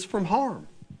 protect us from harm.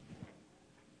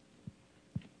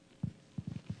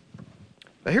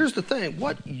 But here's the thing.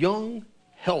 What young,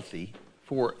 healthy,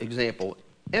 for example,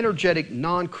 energetic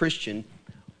non-Christian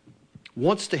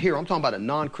wants to hear, I'm talking about a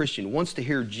non-Christian, wants to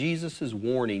hear Jesus'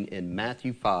 warning in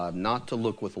Matthew 5 not to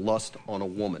look with lust on a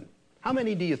woman? How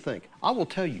many do you think? I will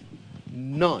tell you,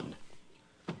 none.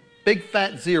 Big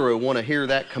fat zero want to hear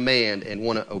that command and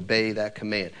want to obey that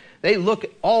command. They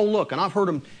all look, and I've heard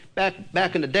them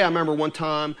back in the day. I remember one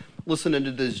time listening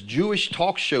to this Jewish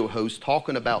talk show host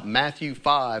talking about Matthew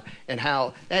 5 and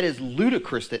how that is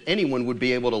ludicrous that anyone would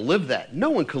be able to live that.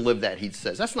 No one can live that, he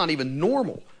says. That's not even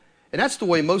normal. And that's the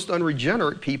way most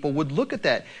unregenerate people would look at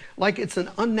that. Like it's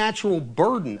an unnatural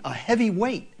burden, a heavy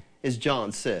weight, as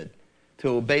John said, to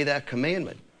obey that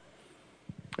commandment.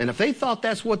 And if they thought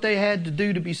that's what they had to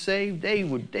do to be saved,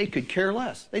 they could care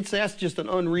less. They'd say that's just an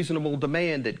unreasonable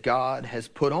demand that God has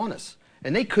put on us.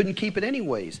 And they couldn't keep it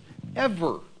anyways,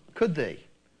 ever, could they?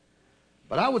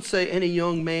 But I would say any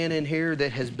young man in here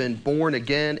that has been born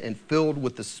again and filled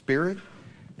with the Spirit,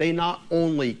 they not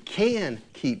only can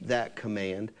keep that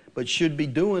command, but should be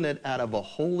doing it out of a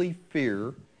holy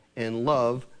fear and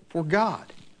love for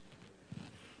God.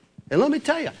 And let me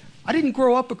tell you, I didn't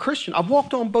grow up a Christian. I've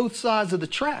walked on both sides of the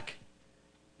track.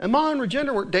 In my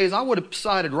unregenerate days, I would have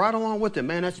sided right along with them.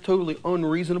 Man, that's totally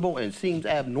unreasonable and seems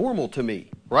abnormal to me,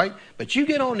 right? But you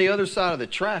get on the other side of the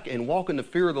track and walk in the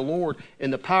fear of the Lord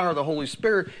and the power of the Holy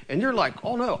Spirit, and you're like,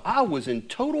 oh no, I was in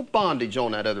total bondage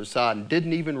on that other side and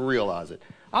didn't even realize it.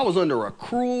 I was under a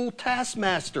cruel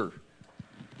taskmaster.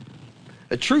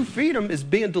 A true freedom is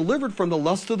being delivered from the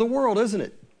lust of the world, isn't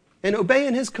it? And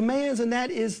obeying his commands, and that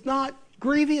is not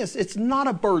grievous. It's not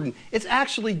a burden. It's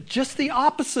actually just the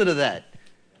opposite of that.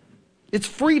 It's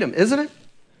freedom, isn't it?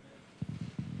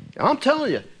 I'm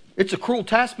telling you, it's a cruel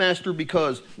taskmaster,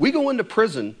 because we go into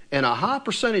prison and a high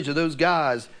percentage of those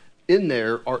guys in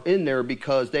there are in there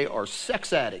because they are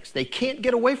sex addicts. They can't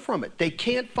get away from it. They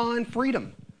can't find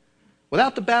freedom.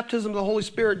 Without the baptism of the Holy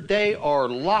Spirit, they are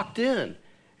locked in.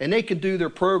 And they can do their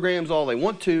programs all they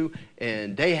want to,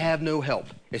 and they have no help.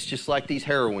 It's just like these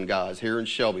heroin guys here in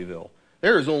Shelbyville.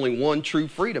 There is only one true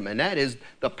freedom, and that is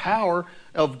the power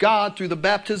of God through the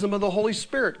baptism of the Holy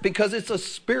Spirit, because it's a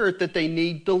spirit that they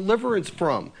need deliverance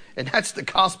from. And that's the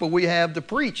gospel we have to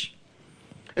preach.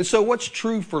 And so what's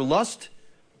true for lust,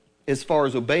 as far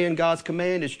as obeying God's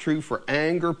command, is true for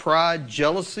anger, pride,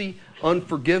 jealousy,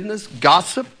 unforgiveness,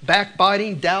 gossip,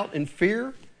 backbiting, doubt, and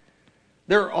fear.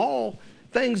 They're all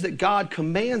things that God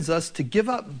commands us to give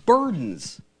up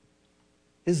burdens.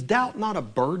 Is doubt not a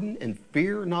burden, and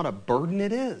fear not a burden?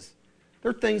 It is.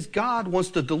 They're things God wants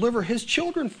to deliver his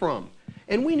children from.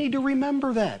 And we need to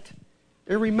remember that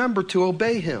and remember to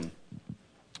obey him.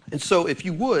 And so if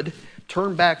you would,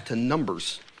 turn back to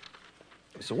Numbers.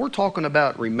 So we're talking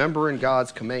about remembering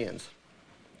God's commands.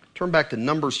 Turn back to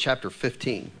Numbers chapter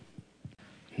 15.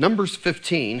 Numbers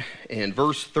 15 and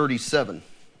verse 37.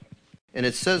 And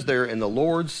it says there, "And the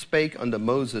Lord spake unto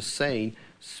Moses, saying,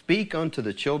 Speak unto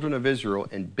the children of Israel,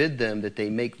 and bid them that they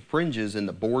make fringes in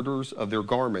the borders of their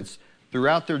garments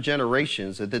throughout their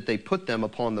generations, and that they put them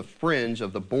upon the fringe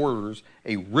of the borders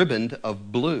a riband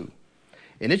of blue.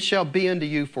 And it shall be unto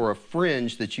you for a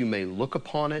fringe, that you may look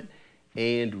upon it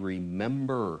and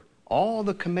remember all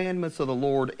the commandments of the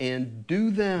Lord, and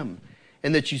do them,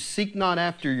 and that you seek not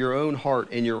after your own heart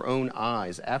and your own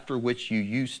eyes, after which you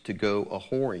used to go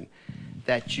a-whoring,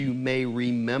 that you may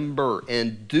remember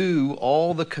and do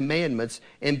all the commandments,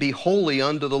 and be holy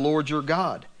unto the Lord your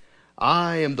God.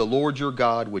 I am the Lord your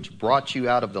God, which brought you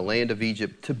out of the land of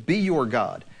Egypt to be your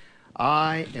God.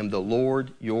 I am the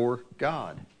Lord your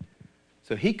God."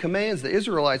 So he commands the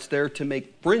Israelites there to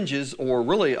make fringes, or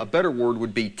really a better word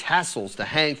would be tassels, to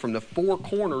hang from the four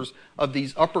corners of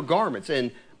these upper garments.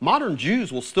 And modern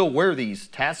Jews will still wear these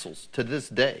tassels to this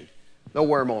day. They'll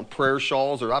wear them on prayer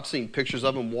shawls, or I've seen pictures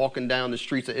of them walking down the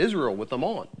streets of Israel with them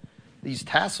on, these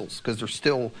tassels, because they're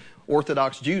still,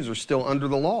 Orthodox Jews are still under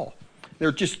the law.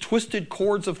 They're just twisted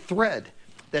cords of thread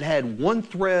that had one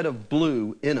thread of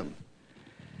blue in them.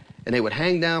 And they would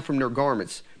hang down from their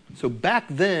garments. So back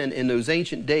then, in those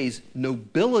ancient days,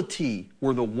 nobility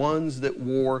were the ones that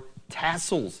wore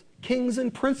tassels. Kings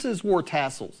and princes wore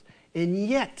tassels. And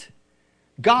yet,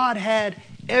 God had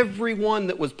everyone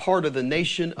that was part of the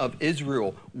nation of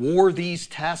Israel wore these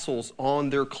tassels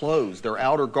on their clothes, their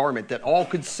outer garment, that all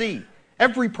could see.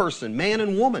 Every person, man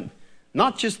and woman,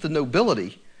 not just the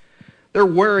nobility. They're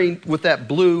wearing, with that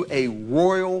blue, a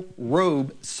royal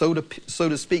robe, so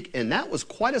to speak. And that was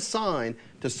quite a sign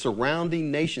to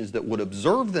surrounding nations that would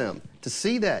observe them to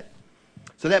see that.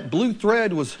 So that blue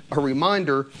thread was a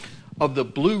reminder of the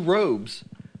blue robes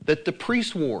that the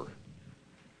priests wore.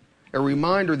 A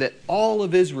reminder that all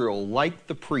of Israel, like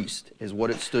the priest, is what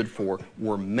it stood for,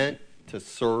 were meant to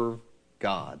serve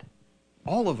God.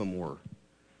 All of them were.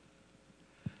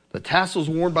 The tassels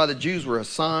worn by the Jews were a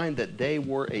sign that they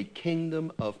were a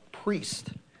kingdom of priests,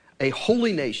 a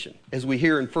holy nation, as we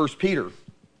hear in 1 Peter,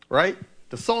 right?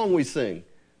 The song we sing.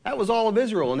 That was all of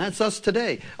Israel, and that's us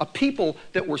today. A people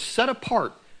that were set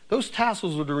apart. Those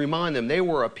tassels were to remind them they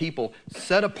were a people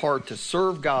set apart to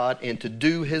serve God and to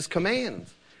do his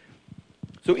commands.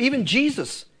 So even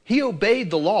Jesus, he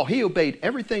obeyed the law. He obeyed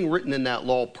everything written in that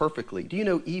law perfectly. Do you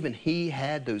know even he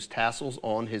had those tassels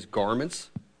on his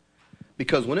garments?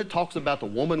 Because when it talks about the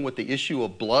woman with the issue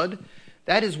of blood,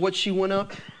 that is what she went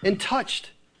up and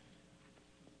touched.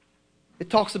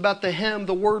 It talks about the hem.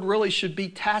 The word really should be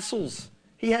tassels.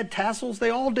 He had tassels.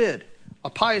 They all did. A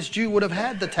pious Jew would have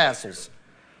had the tassels.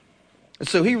 And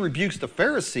so he rebukes the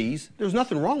Pharisees. There's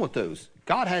nothing wrong with those.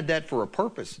 God had that for a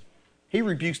purpose. He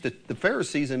rebukes the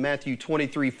Pharisees in Matthew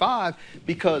 23:5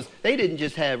 because they didn't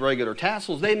just have regular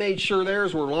tassels. They made sure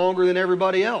theirs were longer than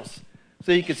everybody else.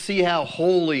 So you could see how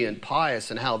holy and pious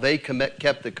and how they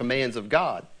kept the commands of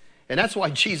God. And that's why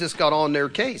Jesus got on their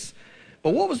case.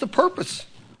 But what was the purpose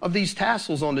of these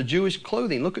tassels on the Jewish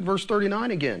clothing? Look at verse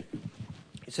 39 again.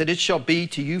 It said, "It shall be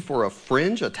to you for a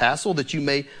fringe, a tassel, that you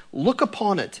may look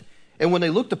upon it." And when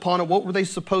they looked upon it, what were they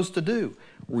supposed to do?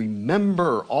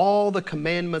 Remember all the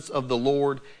commandments of the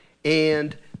Lord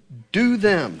and do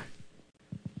them.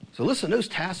 So listen, those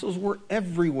tassels were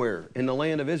everywhere in the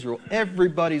land of Israel.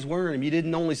 Everybody's wearing them. You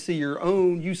didn't only see your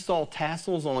own, you saw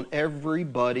tassels on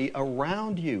everybody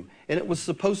around you. And it was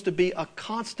supposed to be a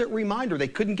constant reminder. They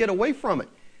couldn't get away from it.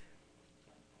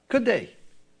 Could they?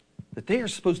 That they are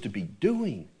supposed to be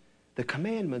doing the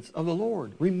commandments of the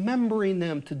Lord, remembering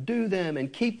them to do them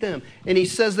and keep them. And he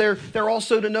says they're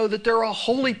also to know that they're a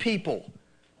holy people,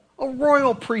 a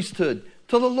royal priesthood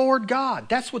to the Lord God.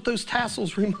 That's what those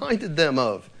tassels reminded them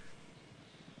of.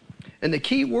 And the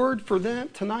key word for them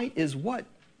tonight is what?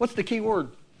 What's the key word?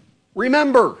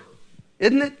 Remember,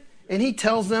 isn't it? And he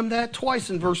tells them that twice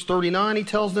in verse 39. He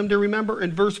tells them to remember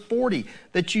in verse 40,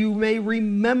 that you may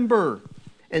remember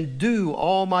and do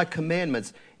all my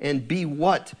commandments and be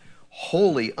what?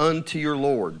 Holy unto your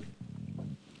Lord.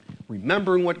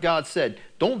 Remembering what God said.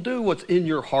 Don't do what's in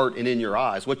your heart and in your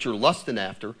eyes, what you're lusting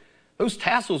after. Those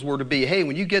tassels were to be, hey,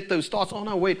 when you get those thoughts, oh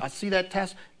no, wait, I see that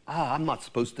tassel. I'm not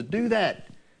supposed to do that.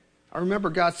 I remember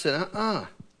God said,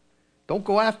 don't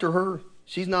go after her.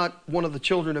 She's not one of the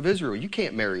children of Israel. You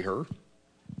can't marry her.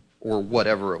 Or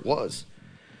whatever it was.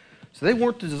 So they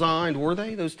weren't designed, were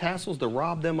they, those tassels, to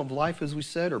rob them of life, as we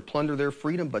said, or plunder their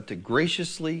freedom, but to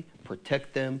graciously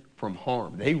protect them from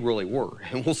harm. They really were,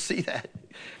 and we'll see that.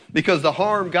 Because the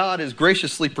harm God is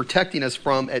graciously protecting us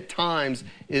from at times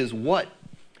is what?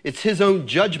 It's his own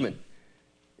judgment.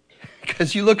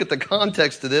 Because you look at the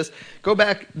context of this, go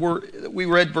back where we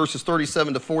read verses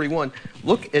 37 to 41.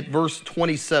 Look at verse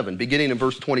 27, beginning in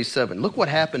verse 27. Look what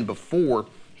happened before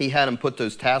he had him put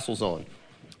those tassels on.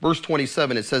 Verse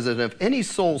 27, it says that if any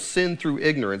soul sin through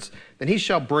ignorance, then he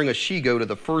shall bring a she-goat of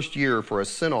the first year for a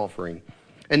sin offering.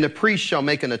 And the priest shall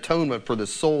make an atonement for the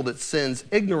soul that sins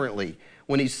ignorantly,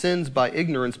 when he sins by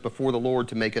ignorance before the Lord,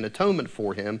 to make an atonement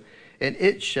for him, and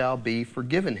it shall be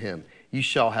forgiven him. You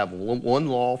shall have one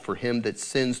law for him that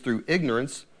sins through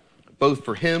ignorance, both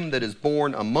for him that is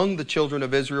born among the children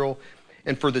of Israel,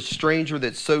 and for the stranger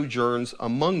that sojourns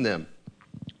among them.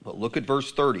 But look at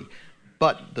verse 30.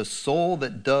 But the soul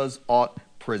that does aught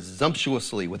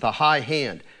presumptuously with a high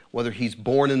hand, whether he's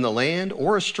born in the land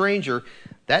or a stranger,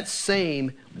 that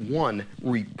same one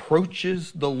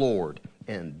reproaches the Lord,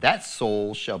 and that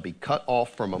soul shall be cut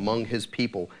off from among his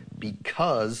people,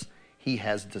 because he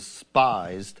has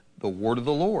despised the word of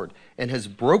the Lord and has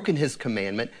broken his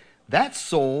commandment. That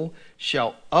soul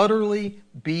shall utterly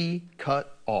be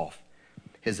cut off.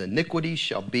 His iniquity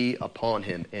shall be upon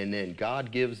him. And then God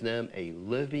gives them a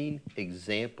living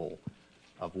example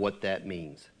of what that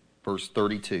means. Verse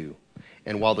 32.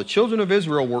 And while the children of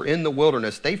Israel were in the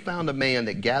wilderness, they found a man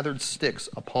that gathered sticks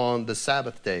upon the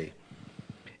Sabbath day.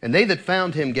 And they that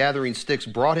found him gathering sticks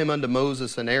brought him unto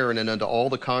Moses and Aaron and unto all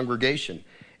the congregation.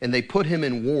 And they put him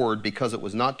in ward, because it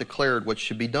was not declared what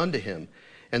should be done to him.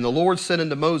 And the Lord said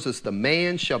unto Moses, the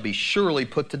man shall be surely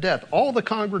put to death. All the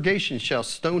congregation shall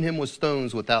stone him with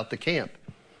stones without the camp.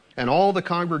 And all the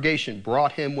congregation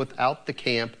brought him without the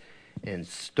camp and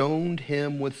stoned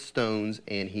him with stones,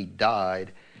 and he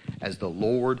died as the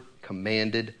Lord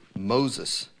commanded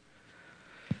Moses.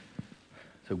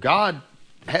 So God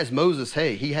has Moses,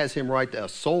 he has him write that a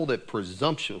soul that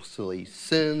presumptuously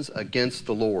sins against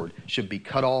the Lord should be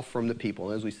cut off from the people.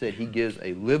 And as we said, he gives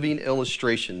a living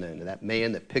illustration then to that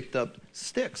man that picked up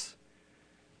sticks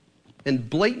in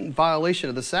blatant violation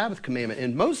of the Sabbath commandment.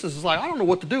 And Moses is like, I don't know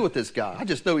what to do with this guy. I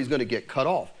just know he's going to get cut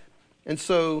off. And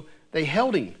so they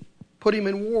held him, put him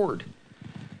in ward,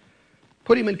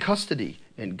 put him in custody.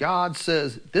 And God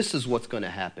says, this is what's going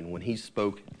to happen when he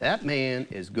spoke. That man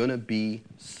is going to be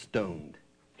stoned.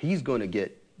 He's going to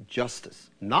get justice,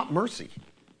 not mercy.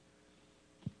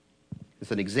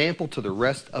 It's an example to the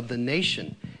rest of the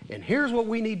nation. And here's what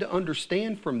we need to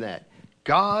understand from that.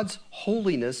 God's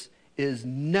holiness is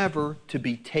never to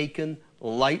be taken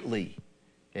lightly.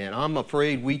 And I'm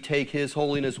afraid we take his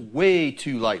holiness way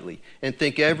too lightly and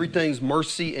think everything's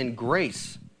mercy and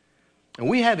grace. And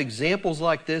we have examples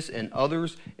like this and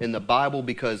others in the Bible,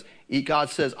 because God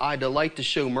says, I delight to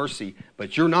show mercy,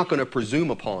 but you're not going to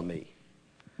presume upon me.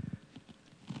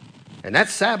 And that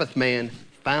Sabbath man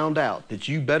found out that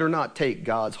you better not take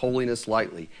God's holiness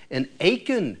lightly. And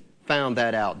Achan found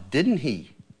that out, didn't he?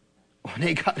 When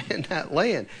they got in that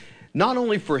land. Not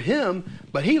only for him,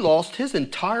 but he lost his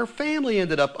entire family,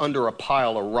 ended up under a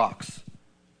pile of rocks,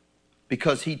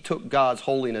 because he took God's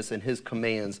holiness and his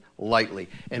commands lightly.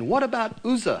 And what about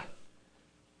Uzzah?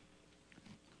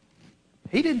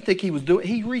 He didn't think he was doing it.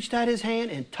 He reached out his hand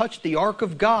and touched the ark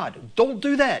of God. Don't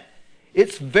do that.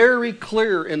 It's very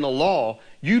clear in the law,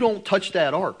 you don't touch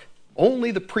that ark.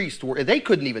 Only the priests were. They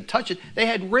couldn't even touch it. They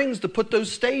had rings to put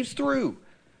those staves through.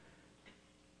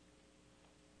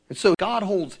 And so God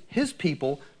holds his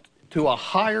people to a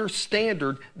higher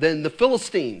standard than the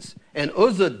Philistines. And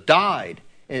Uzzah died.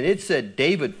 And it said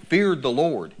David feared the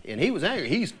Lord. And he was angry.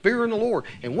 He's fearing the Lord.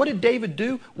 And what did David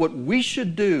do? What we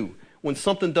should do when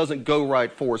something doesn't go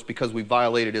right for us because we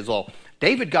violated his law.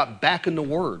 David got back in the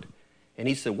Word. And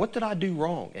he said, what did I do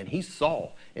wrong? And he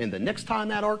saw. And the next time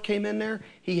that ark came in there,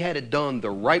 he had it done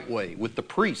the right way with the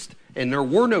priest. And there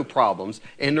were no problems.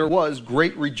 And there was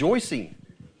great rejoicing.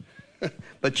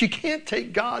 But you can't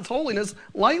take God's holiness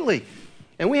lightly.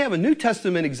 And we have a New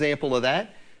Testament example of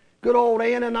that. Good old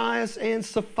Ananias and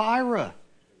Sapphira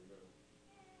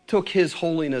took his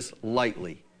holiness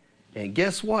lightly. And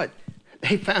guess what?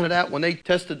 They found it out when they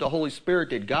tested the Holy Spirit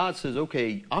that God says,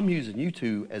 okay, I'm using you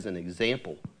two as an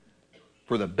example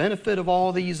for the benefit of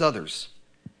all these others.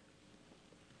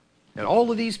 And all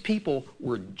of these people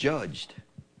were judged.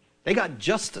 They got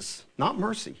justice, not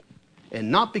mercy. And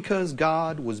not because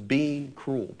God was being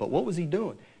cruel. But what was he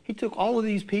doing? He took all of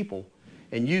these people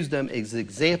and used them as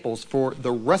examples for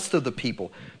the rest of the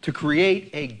people to create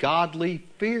a godly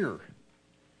fear.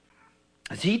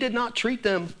 As he did not treat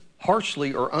them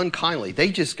harshly or unkindly.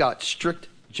 They just got strict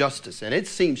justice. And it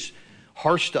seems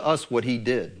harsh to us what he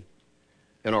did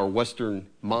in our Western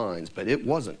minds, but it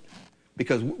wasn't.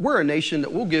 Because we're a nation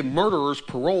that will give murderers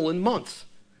parole in months.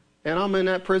 And I'm in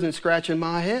that prison scratching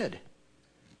my head.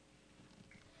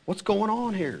 What's going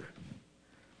on here?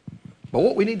 But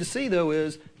what we need to see, though,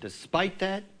 is despite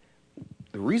that,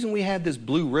 the reason we have this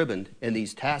blue ribbon and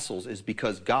these tassels is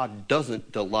because God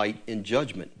doesn't delight in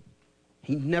judgment.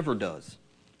 He never does.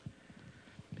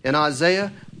 In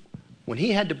Isaiah, when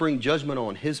he had to bring judgment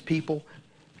on his people,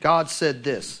 God said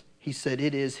this. He said,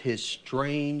 it is his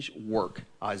strange work,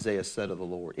 Isaiah said of the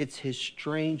Lord. It's his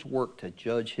strange work to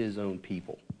judge his own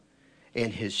people.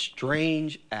 And his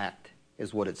strange act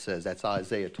is what it says. That's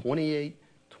Isaiah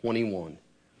 28:21.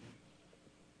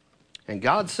 And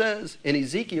God says in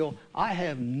Ezekiel, I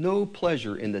have no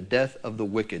pleasure in the death of the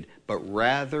wicked, but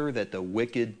rather that the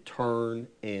wicked turn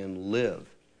and live.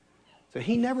 So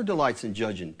he never delights in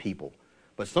judging people.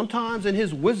 But sometimes in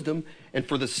his wisdom and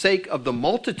for the sake of the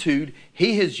multitude,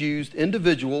 he has used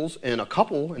individuals and a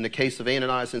couple, in the case of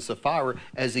Ananias and Sapphira,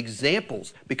 as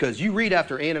examples. Because you read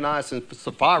after Ananias and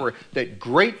Sapphira that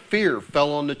great fear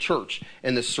fell on the church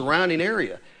and the surrounding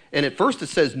area. And at first it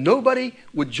says nobody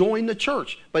would join the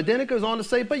church. But then it goes on to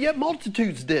say, but yet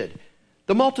multitudes did.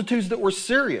 The multitudes that were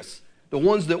serious. The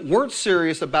ones that weren't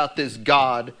serious about this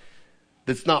God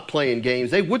that's not playing games,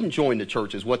 they wouldn't join the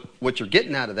church is what you're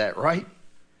getting out of that, right?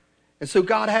 And so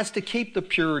God has to keep the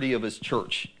purity of his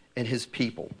church and his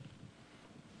people.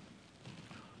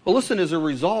 Well, listen, as a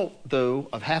result, though,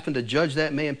 of having to judge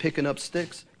that man picking up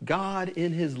sticks, God,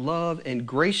 in his love and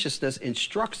graciousness,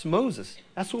 instructs Moses.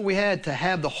 That's what we had, to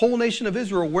have the whole nation of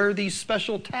Israel wear these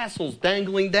special tassels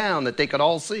dangling down that they could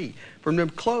all see from their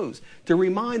clothes, to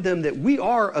remind them that we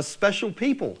are a special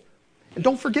people. And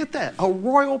don't forget that, a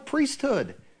royal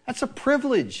priesthood. That's a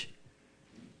privilege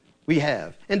we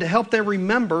have. And to help them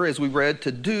remember, as we read,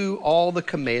 to do all the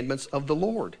commandments of the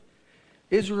Lord.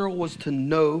 Israel was to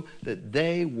know that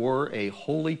they were a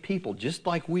holy people, just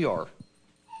like we are.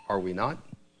 Are we not?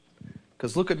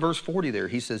 Because look at verse 40 there.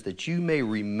 He says that you may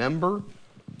remember,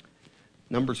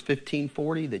 Numbers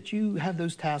 15:40, that you have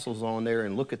those tassels on there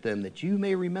and look at them, that you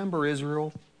may remember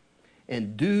Israel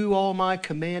and do all my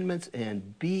commandments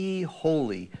and be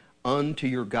holy unto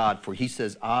your God. For he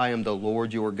says, I am the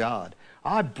Lord your God.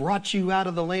 I brought you out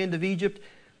of the land of Egypt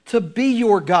to be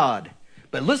your God.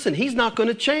 But listen, he's not going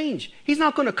to change. He's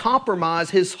not going to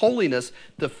compromise his holiness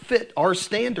to fit our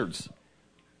standards,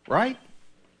 right?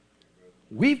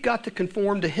 We've got to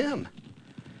conform to him,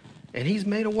 and he's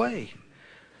made a way.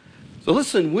 So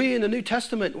listen, we in the New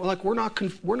Testament, we're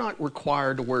not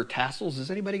required to wear tassels. Has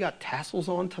anybody got tassels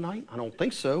on tonight? I don't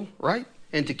think so, right?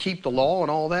 And to keep the law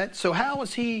and all that. So how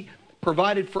has he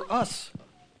provided for us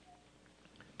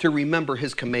to remember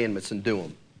his commandments and do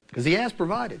them? Because he has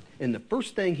provided. And the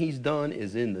first thing he's done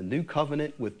is in the new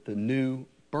covenant with the new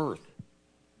birth.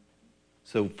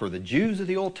 So for the Jews of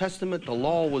the Old Testament, the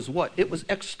law was what? It was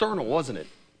external, wasn't it?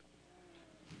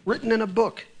 Written in a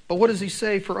book. But what does he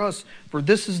say for us? For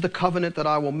this is the covenant that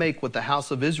I will make with the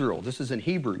house of Israel. This is in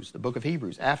Hebrews, the book of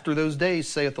Hebrews. After those days,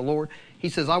 saith the Lord, he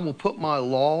says, I will put my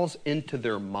laws into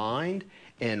their mind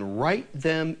and write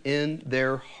them in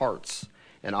their hearts.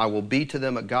 And I will be to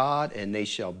them a God, and they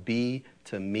shall be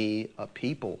to me a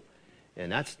people.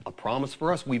 And that's a promise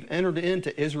for us. We've entered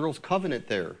into Israel's covenant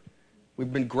there.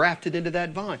 We've been grafted into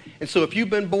that vine. And so if you've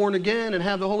been born again and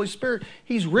have the Holy Spirit,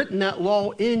 he's written that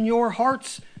law in your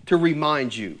hearts to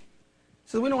remind you.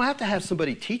 So we don't have to have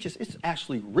somebody teach us. It's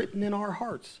actually written in our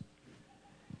hearts.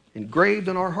 engraved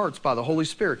in our hearts by the Holy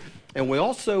Spirit. And we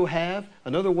also have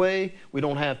another way. We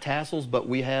don't have tassels, but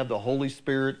we have the Holy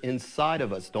Spirit inside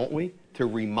of us, don't we? To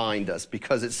remind us.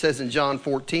 Because it says in John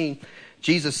 14,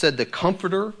 Jesus said, the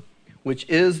Comforter, which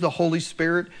is the Holy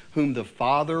Spirit, whom the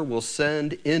Father will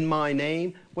send in my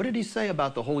name. What did he say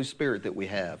about the Holy Spirit that we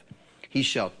have? He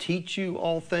shall teach you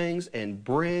all things and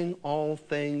bring all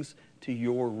things to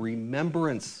your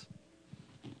remembrance.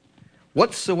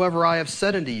 Whatsoever I have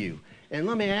said unto you. And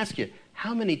let me ask you,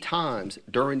 how many times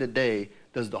during the day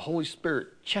does the Holy Spirit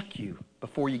check you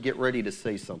before you get ready to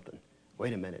say something?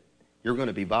 Wait a minute. You're going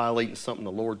to be violating something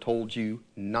the Lord told you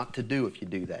not to do if you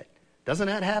do that. Doesn't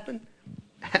that happen?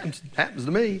 Happens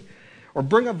to me. Or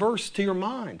bring a verse to your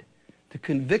mind to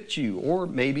convict you, or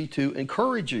maybe to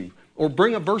encourage you. Or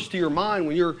bring a verse to your mind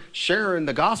when you're sharing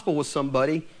the gospel with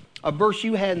somebody, a verse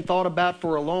you hadn't thought about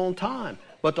for a long time.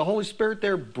 But the Holy Spirit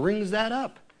there brings that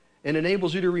up and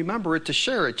enables you to remember it, to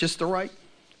share it just the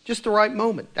right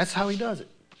moment. That's how he does it.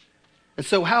 And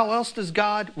so how else does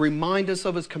God remind us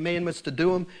of his commandments to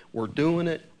do them? We're doing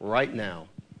it right now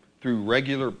through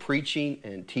regular preaching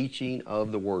and teaching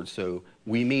of the word. So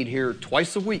we meet here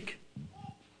twice a week.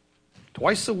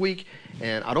 Twice a week.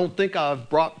 And I don't think I've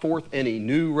brought forth any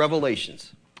new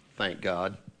revelations. Thank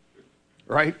God.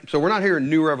 Right? So we're not hearing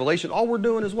new revelation. All we're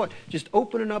doing is what? Just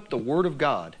opening up the Word of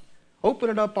God.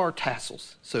 Opening up our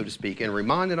tassels, so to speak, and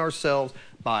reminding ourselves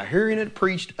by hearing it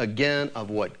preached again of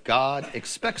what God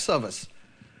expects of us.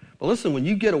 But listen, when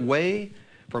you get away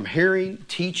from hearing,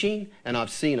 teaching, and I've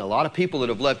seen a lot of people that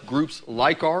have left groups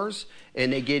like ours,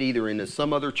 and they get either into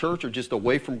some other church or just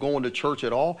away from going to church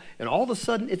at all, and all of a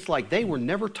sudden it's like they were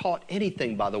never taught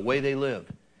anything by the way they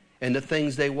live, and the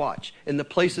things they watch, and the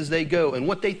places they go, and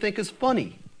what they think is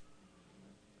funny.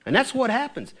 And that's what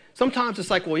happens. Sometimes it's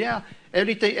like, well, yeah,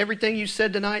 everything you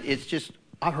said tonight, it's just,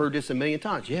 I've heard this a million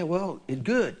times. Yeah, well, it's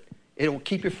good. It'll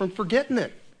keep you from forgetting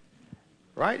it.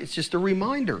 Right? It's just a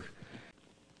reminder.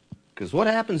 Because what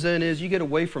happens then is you get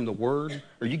away from the Word,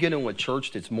 or you get into a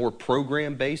church that's more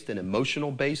program-based and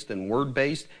emotional-based and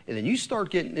Word-based, and then you start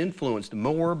getting influenced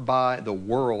more by the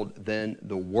world than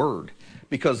the Word.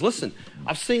 Because listen,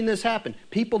 I've seen this happen.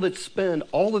 People that spend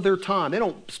all of their time, they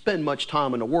don't spend much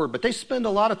time in the Word, but they spend a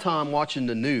lot of time watching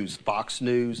the news, Fox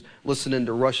News, listening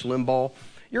to Rush Limbaugh.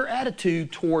 Your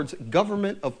attitude towards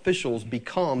government officials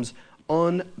becomes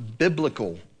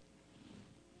unbiblical.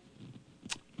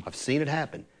 I've seen it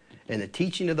happen. And the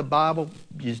teaching of the Bible,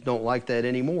 you just don't like that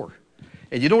anymore.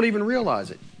 And you don't even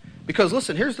realize it. Because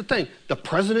listen, here's the thing. The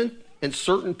president and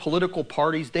certain political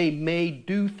parties, they may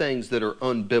do things that are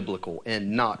unbiblical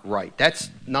and not right. That's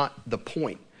not the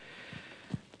point.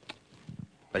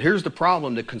 But here's the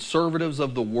problem. The conservatives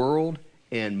of the world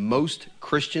and most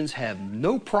Christians have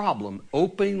no problem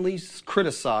openly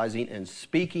criticizing and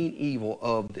speaking evil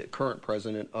of the current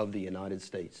president of the United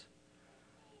States.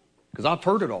 Because I've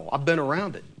heard it all. I've been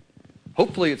around it.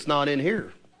 Hopefully it's not in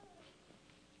here.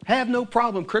 Have no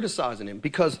problem criticizing him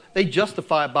because they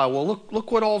justify it by, well,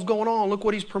 look what all's going on. Look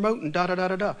what he's promoting,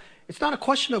 da-da-da-da-da. It's not a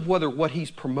question of whether what he's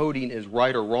promoting is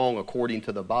right or wrong according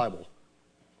to the Bible.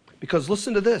 Because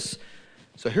listen to this.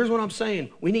 So here's what I'm saying.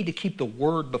 We need to keep the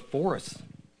Word before us.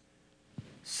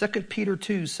 2 Peter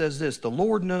 2 says this, the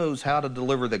Lord knows how to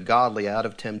deliver the godly out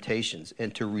of temptations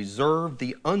and to reserve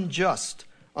the unjust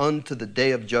unto the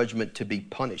day of judgment to be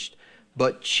punished,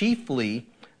 but chiefly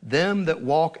them that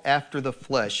walk after the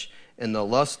flesh in the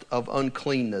lust of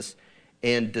uncleanness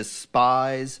and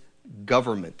despise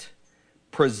government.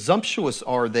 Presumptuous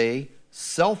are they,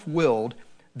 self-willed.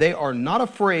 They are not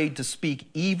afraid to speak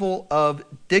evil of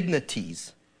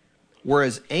dignities,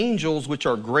 whereas angels, which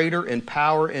are greater in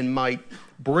power and might,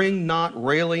 bring not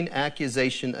railing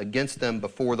accusation against them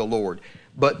before the Lord.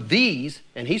 But these,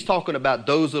 and he's talking about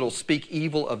those that will speak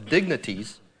evil of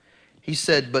dignities, he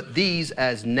said, but these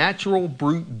as natural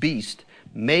brute beasts,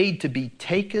 made to be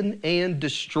taken and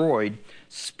destroyed,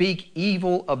 speak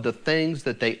evil of the things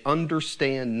that they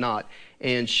understand not,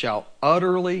 and shall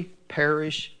utterly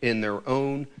perish in their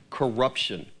own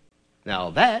corruption. Now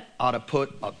that ought to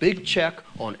put a big check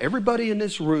on everybody in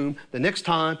this room the next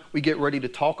time we get ready to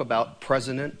talk about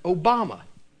President Obama.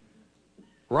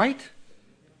 Right?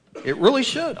 It really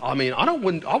should. I mean, I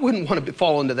wouldn't want to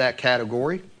fall into that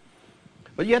category.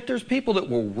 But yet there's people that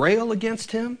will rail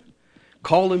against him,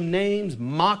 call him names,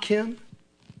 mock him.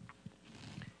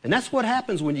 And that's what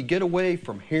happens when you get away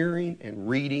from hearing and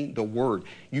reading the Word.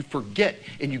 You forget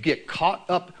and you get caught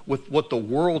up with what the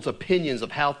world's opinions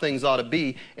of how things ought to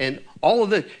be. And all of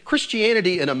the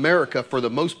Christianity in America, for the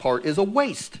most part, is a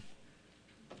waste.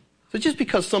 So just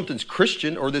because something's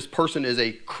Christian or this person is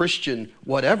a Christian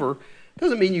whatever,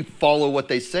 Doesn't mean you follow what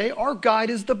they say. Our guide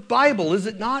is the Bible, is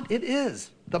it not? It is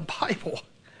the Bible.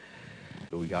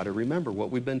 But we got to remember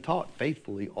what we've been taught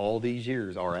faithfully all these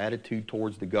years, our attitude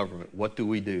towards the government. What do?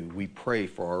 We pray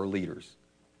for our leaders,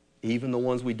 even the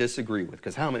ones we disagree with.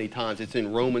 Because how many times it's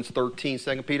in Romans 13,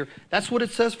 2 Peter? That's what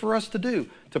it says for us to do,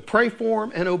 to pray for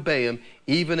them and obey them,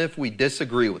 even if we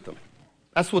disagree with them.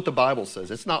 That's what the Bible says.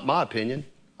 It's not my opinion.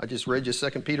 I just read you 2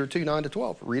 Peter 2, 9 to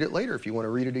 12. Read it later if you want to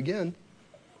read it again.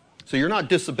 So you're not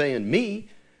disobeying me.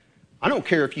 I don't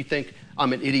care if you think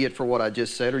I'm an idiot for what I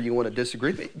just said or you want to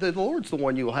disagree with me. The Lord's the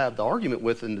one you will have the argument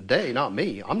with in the day, not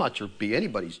me. I'm not sure to be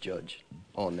anybody's judge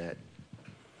on that.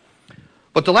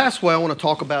 But the last way I want to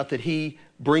talk about that he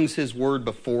brings his word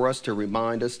before us to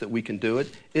remind us that we can do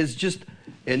it is just,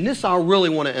 and this I really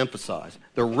want to emphasize,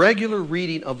 the regular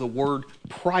reading of the word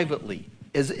privately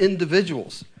as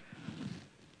individuals.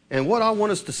 And what I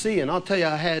want us to see, and I'll tell you,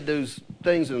 I had those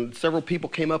things and several people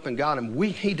came up and got them.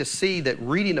 We need to see that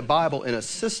reading the Bible in a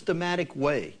systematic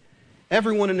way.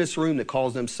 Everyone in this room that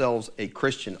calls themselves a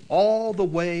Christian, all the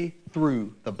way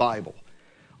through the Bible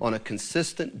on a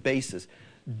consistent basis.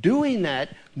 Doing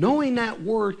that, knowing that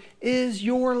word is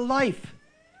your life.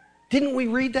 Didn't we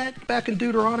read that back in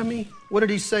Deuteronomy? What did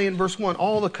he say in verse 1?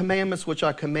 All the commandments which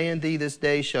I command thee this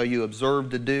day shall you observe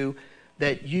to do,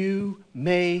 that you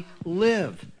may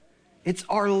live. It's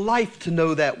our life to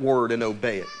know that word and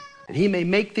obey it. And he may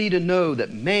make thee to know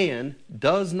that man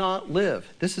does not live.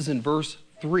 This is in verse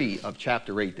 3 of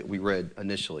chapter 8 that we read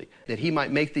initially. That he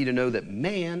might make thee to know that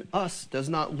man, us, does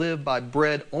not live by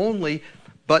bread only,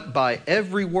 but by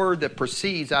every word that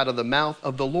proceeds out of the mouth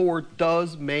of the Lord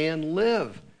does man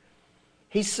live.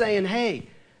 He's saying, hey,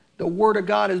 the word of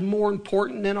God is more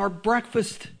important than our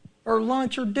breakfast or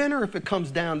lunch or dinner if it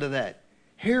comes down to that.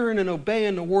 Hearing and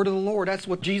obeying the word of the Lord. That's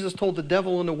what Jesus told the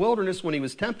devil in the wilderness when he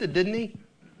was tempted, didn't he?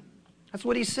 That's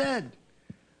what he said.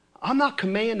 I'm not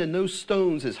commanding those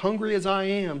stones, as hungry as I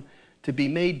am, to be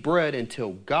made bread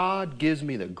until God gives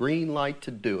me the green light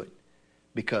to do it.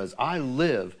 Because I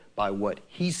live by what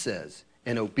he says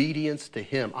in obedience to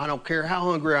him. I don't care how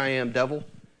hungry I am, devil.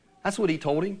 That's what he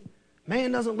told him.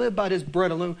 Man doesn't live by this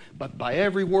bread alone, but by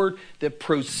every word that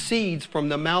proceeds from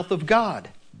the mouth of God.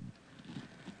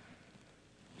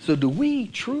 So do we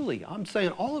truly, I'm saying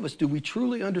all of us, do we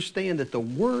truly understand that the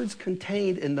words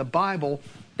contained in the Bible,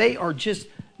 they are just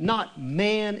not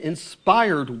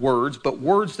man-inspired words, but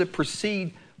words that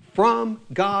proceed from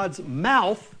God's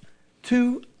mouth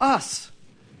to us?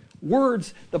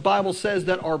 Words, the Bible says,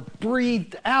 that are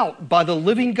breathed out by the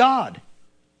living God.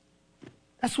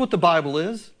 That's what the Bible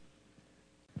is.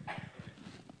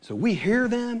 So we hear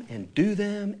them and do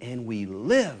them and we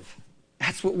live.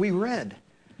 That's what we read.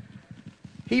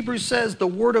 Hebrews says the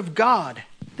Word of God,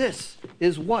 this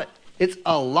is what? It's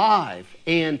alive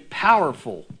and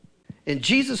powerful. And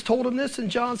Jesus told him this in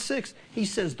John 6. He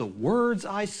says, the words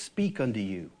I speak unto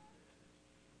you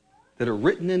that are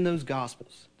written in those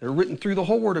Gospels, they're written through the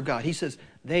whole Word of God. He says,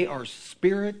 they are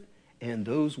spirit and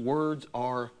those words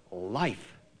are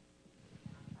life.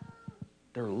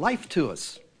 They're life to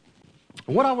us.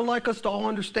 And what I would like us to all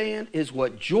understand is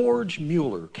what George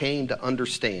Mueller came to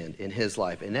understand in his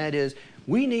life. And that is,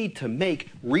 we need to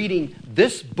make reading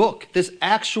this book, this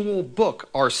actual book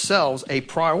ourselves, a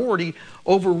priority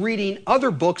over reading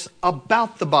other books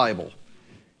about the Bible,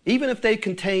 even if they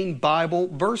contain Bible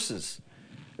verses.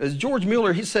 As George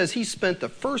Mueller, he says he spent the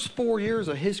first 4 years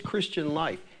of his Christian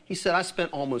life. He said, I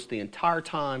spent almost the entire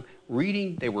time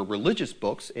reading. They were religious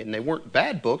books, and they weren't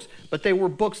bad books, but they were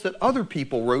books that other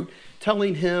people wrote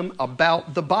telling him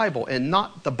about the Bible and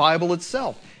not the Bible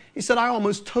itself. He said, I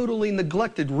almost totally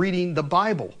neglected reading the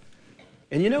Bible.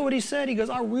 And you know what he said? He goes,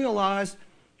 I realized,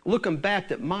 looking back,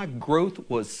 that my growth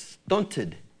was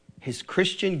stunted. His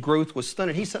Christian growth was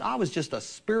stunted. He said, I was just a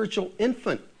spiritual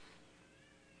infant.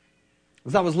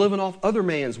 Because I was living off other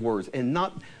man's words and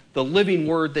not the living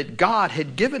word that God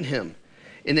had given him.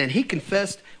 And then he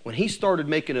confessed, when he started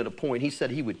making it a point, he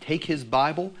said he would take his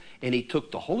Bible and he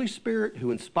took the Holy Spirit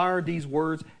who inspired these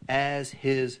words as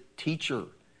his teacher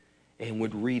and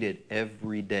would read it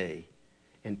every day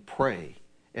and pray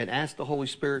and ask the Holy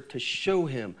Spirit to show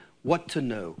him what to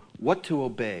know, what to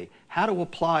obey, how to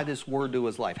apply this word to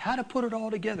his life, how to put it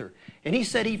all together. And he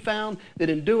said he found that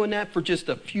in doing that for just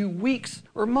a few weeks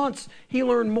or months, he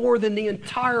learned more than the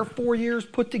entire 4 years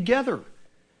put together.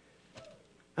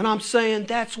 And I'm saying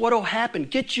that's what will happen.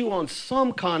 Get you on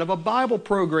some kind of a Bible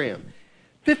program.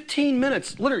 15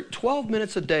 minutes, literally 12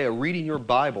 minutes a day of reading your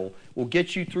Bible will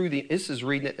get you through this is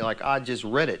reading it like I just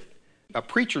read it, a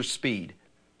preacher's speed.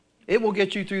 It will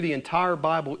get you through the entire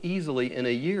Bible easily in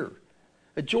a year.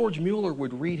 George Mueller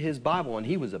would read his Bible, and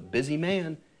he was a busy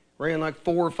man, ran like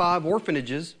 4 or 5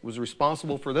 orphanages, was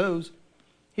responsible for those.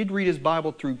 He'd read his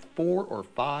Bible through 4 or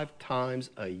 5 times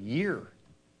a year.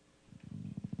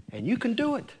 And you can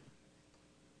do it.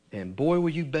 And boy,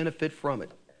 will you benefit from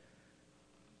it.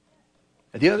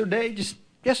 The other day, just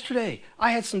yesterday,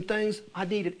 I had some things I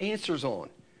needed answers on.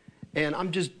 And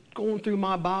I'm just going through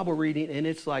my Bible reading, and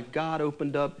it's like God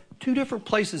opened up 2 different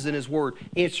places in his word,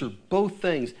 answered both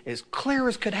things as clear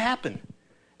as could happen.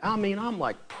 I mean, I'm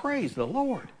like, praise the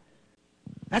Lord.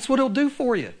 That's what he'll do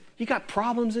for you. You got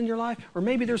problems in your life, or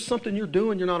maybe there's something you're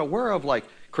doing you're not aware of, like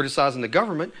criticizing the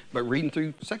government, but reading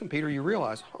through 2 Peter, you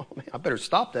realize, oh man, I better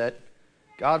stop that.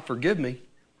 God forgive me.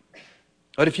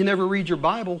 But if you never read your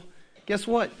Bible, guess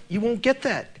what? You won't get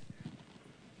that.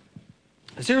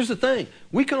 Because here's the thing.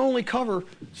 We can only cover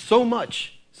so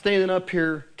much standing up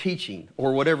here teaching,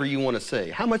 or whatever you want to say.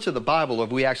 How much of the Bible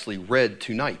have we actually read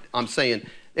tonight? I'm saying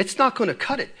it's not going to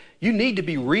cut it. You need to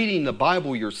be reading the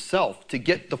Bible yourself to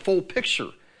get the full picture.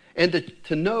 And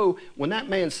to know when that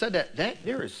man said that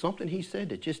there is something he said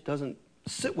that just doesn't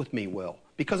sit with me well.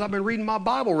 Because I've been reading my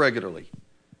Bible regularly.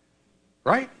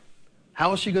 Right?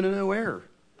 How is she going to know error?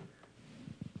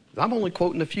 I'm only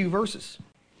quoting a few verses.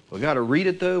 We've got to read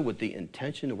it, though, with the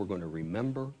intention that we're going to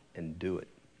remember and do it.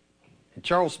 And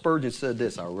Charles Spurgeon said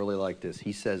this. I really like this.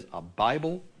 He says, a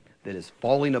Bible that is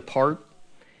falling apart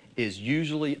is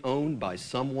usually owned by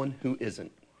someone who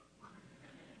isn't.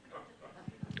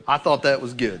 I thought that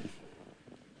was good.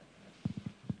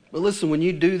 But listen, when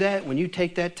you do that, when you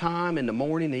take that time in the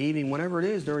morning, the evening, whenever it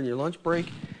is, during your lunch break,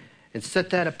 and set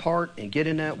that apart and get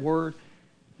in that word,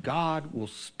 God will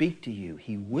speak to you.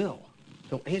 He will.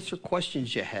 He'll answer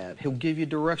questions you have. He'll give you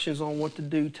directions on what to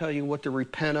do, tell you what to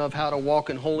repent of, how to walk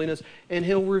in holiness, and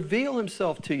he'll reveal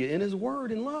himself to you in his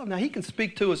word and love. Now, he can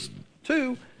speak to us,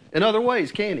 too, in other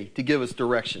ways, can he, to give us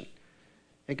direction.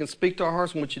 He can speak to our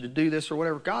hearts, want you to do this or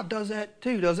whatever. God does that,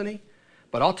 too, doesn't he?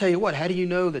 But I'll tell you what, how do you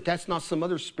know that that's not some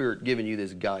other spirit giving you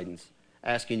this guidance,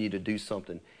 asking you to do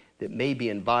something that may be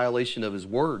in violation of his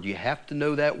word? You have to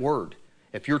know that word.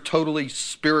 If you're totally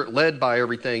spirit-led by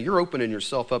everything, you're opening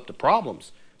yourself up to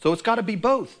problems. So it's got to be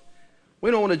both.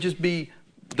 We don't want to just be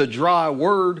the dry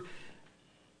word.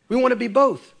 We want to be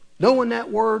both. Knowing that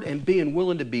word and being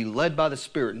willing to be led by the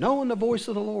Spirit. Knowing the voice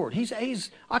of the Lord.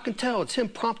 I can tell it's him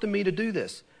prompting me to do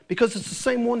this. Because it's the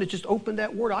same one that just opened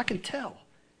that word. I can tell.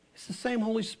 It's the same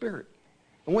Holy Spirit.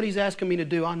 And what he's asking me to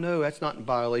do, I know that's not in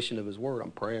violation of his word.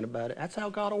 I'm praying about it. That's how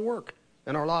God will work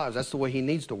in our lives. That's the way he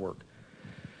needs to work.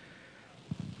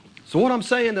 So what I'm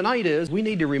saying tonight is we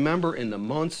need to remember in the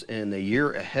months and the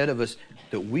year ahead of us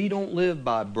that we don't live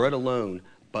by bread alone,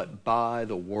 but by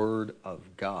the word of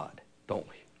God, don't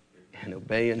we? And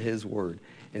obeying his word.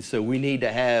 And so we need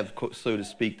to have, so to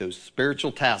speak, those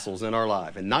spiritual tassels in our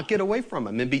life and not get away from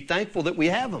them and be thankful that we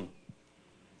have them.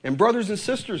 And brothers and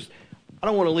sisters, I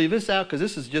don't want to leave this out because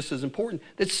this is just as important,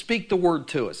 that speak the word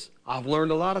to us. I've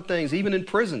learned a lot of things, even in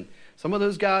prison. Some of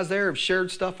those guys there have shared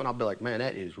stuff and I'll be like, man,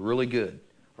 that is really good.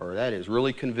 Or that is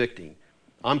really convicting.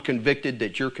 I'm convicted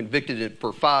that you're convicted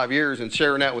for 5 years and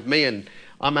sharing that with me, and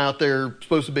I'm out there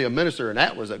supposed to be a minister, and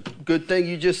that was a good thing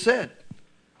you just said.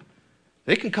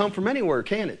 It can come from anywhere,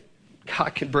 can it?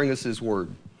 God can bring us his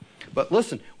word. But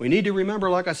listen, we need to remember,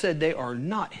 like I said,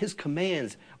 his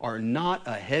commands are not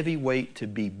a heavy weight to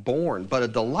be borne, but a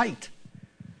delight.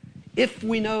 If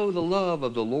we know the love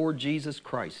of the Lord Jesus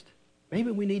Christ, maybe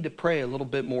we need to pray a little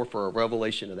bit more for a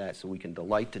revelation of that so we can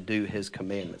delight to do his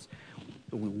commandments.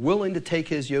 We're willing to take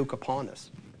his yoke upon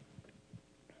us.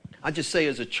 I just say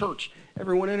as a church,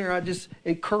 everyone in here, I just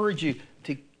encourage you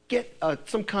to get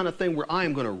some kind of thing where I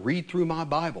am going to read through my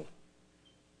Bible.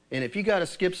 And if you got to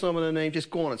skip some of the names, just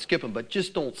go on and skip them, but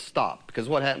just don't stop. Because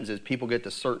what happens is people get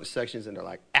to certain sections and they're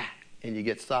like, and you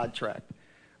get sidetracked.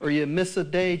 Or you miss a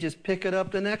day, just pick it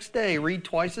up the next day, read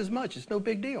twice as much. It's no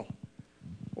big deal.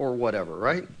 Or whatever,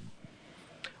 right?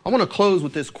 I want to close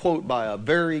with this quote by a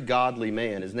very godly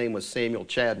man. His name was Samuel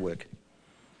Chadwick.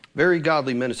 Very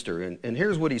godly minister. And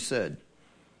here's what he said.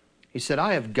 He said,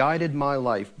 I have guided my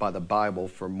life by the Bible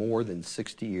for more than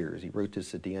 60 years. He wrote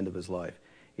this at the end of his life.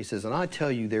 He says, and I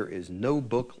tell you, there is no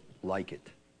book like it.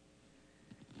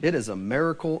 It is a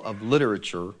miracle of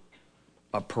literature,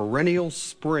 a perennial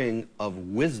spring of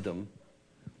wisdom,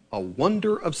 a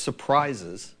wonder of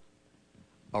surprises,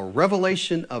 a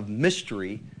revelation of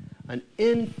mystery, an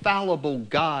infallible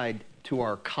guide to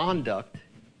our conduct,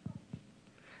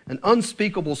 an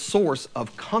unspeakable source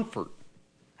of comfort.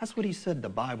 That's what he said the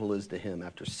Bible is to him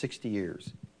after 60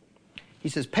 years. He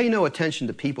says, pay no attention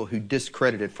to people who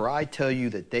discredit it, for I tell you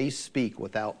that they speak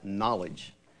without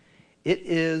knowledge. It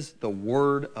is the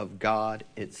Word of God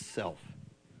itself.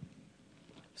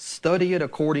 study it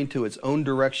according to its own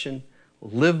direction,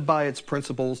 live by its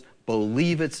principles,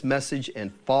 believe its message,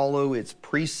 and follow its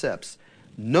precepts.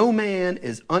 No man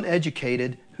is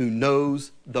uneducated who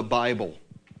knows the Bible,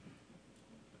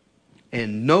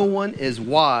 and no one is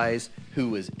wise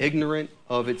who is ignorant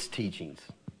of its teachings.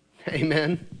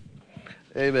 Amen.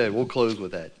 Amen. We'll close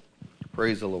with that.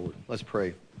 Praise the Lord. Let's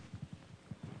pray.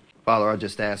 Father, I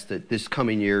just ask that this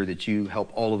coming year that you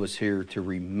help all of us here to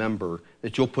remember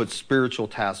that you'll put spiritual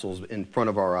tassels in front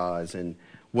of our eyes and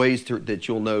ways that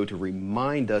you'll know to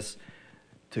remind us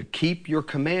to keep your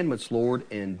commandments, Lord,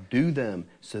 and do them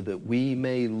so that we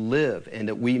may live and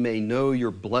that we may know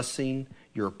your blessing,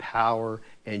 your power,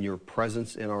 and your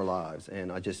presence in our lives.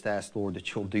 And I just ask, Lord,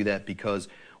 that you'll do that because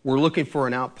we're looking for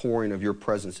an outpouring of your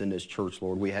presence in this church,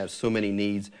 Lord. We have so many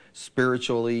needs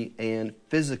spiritually and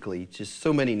physically, just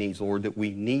so many needs, Lord, that we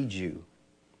need you.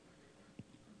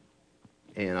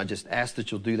 And I just ask that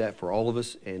you'll do that for all of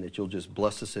us and that you'll just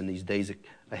bless us in these days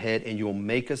ahead and you'll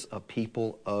make us a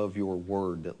people of your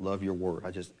word that love your word.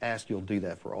 I just ask you'll do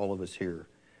that for all of us here.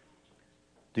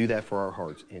 Do that for our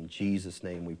hearts. In Jesus'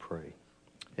 name we pray.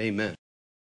 Amen.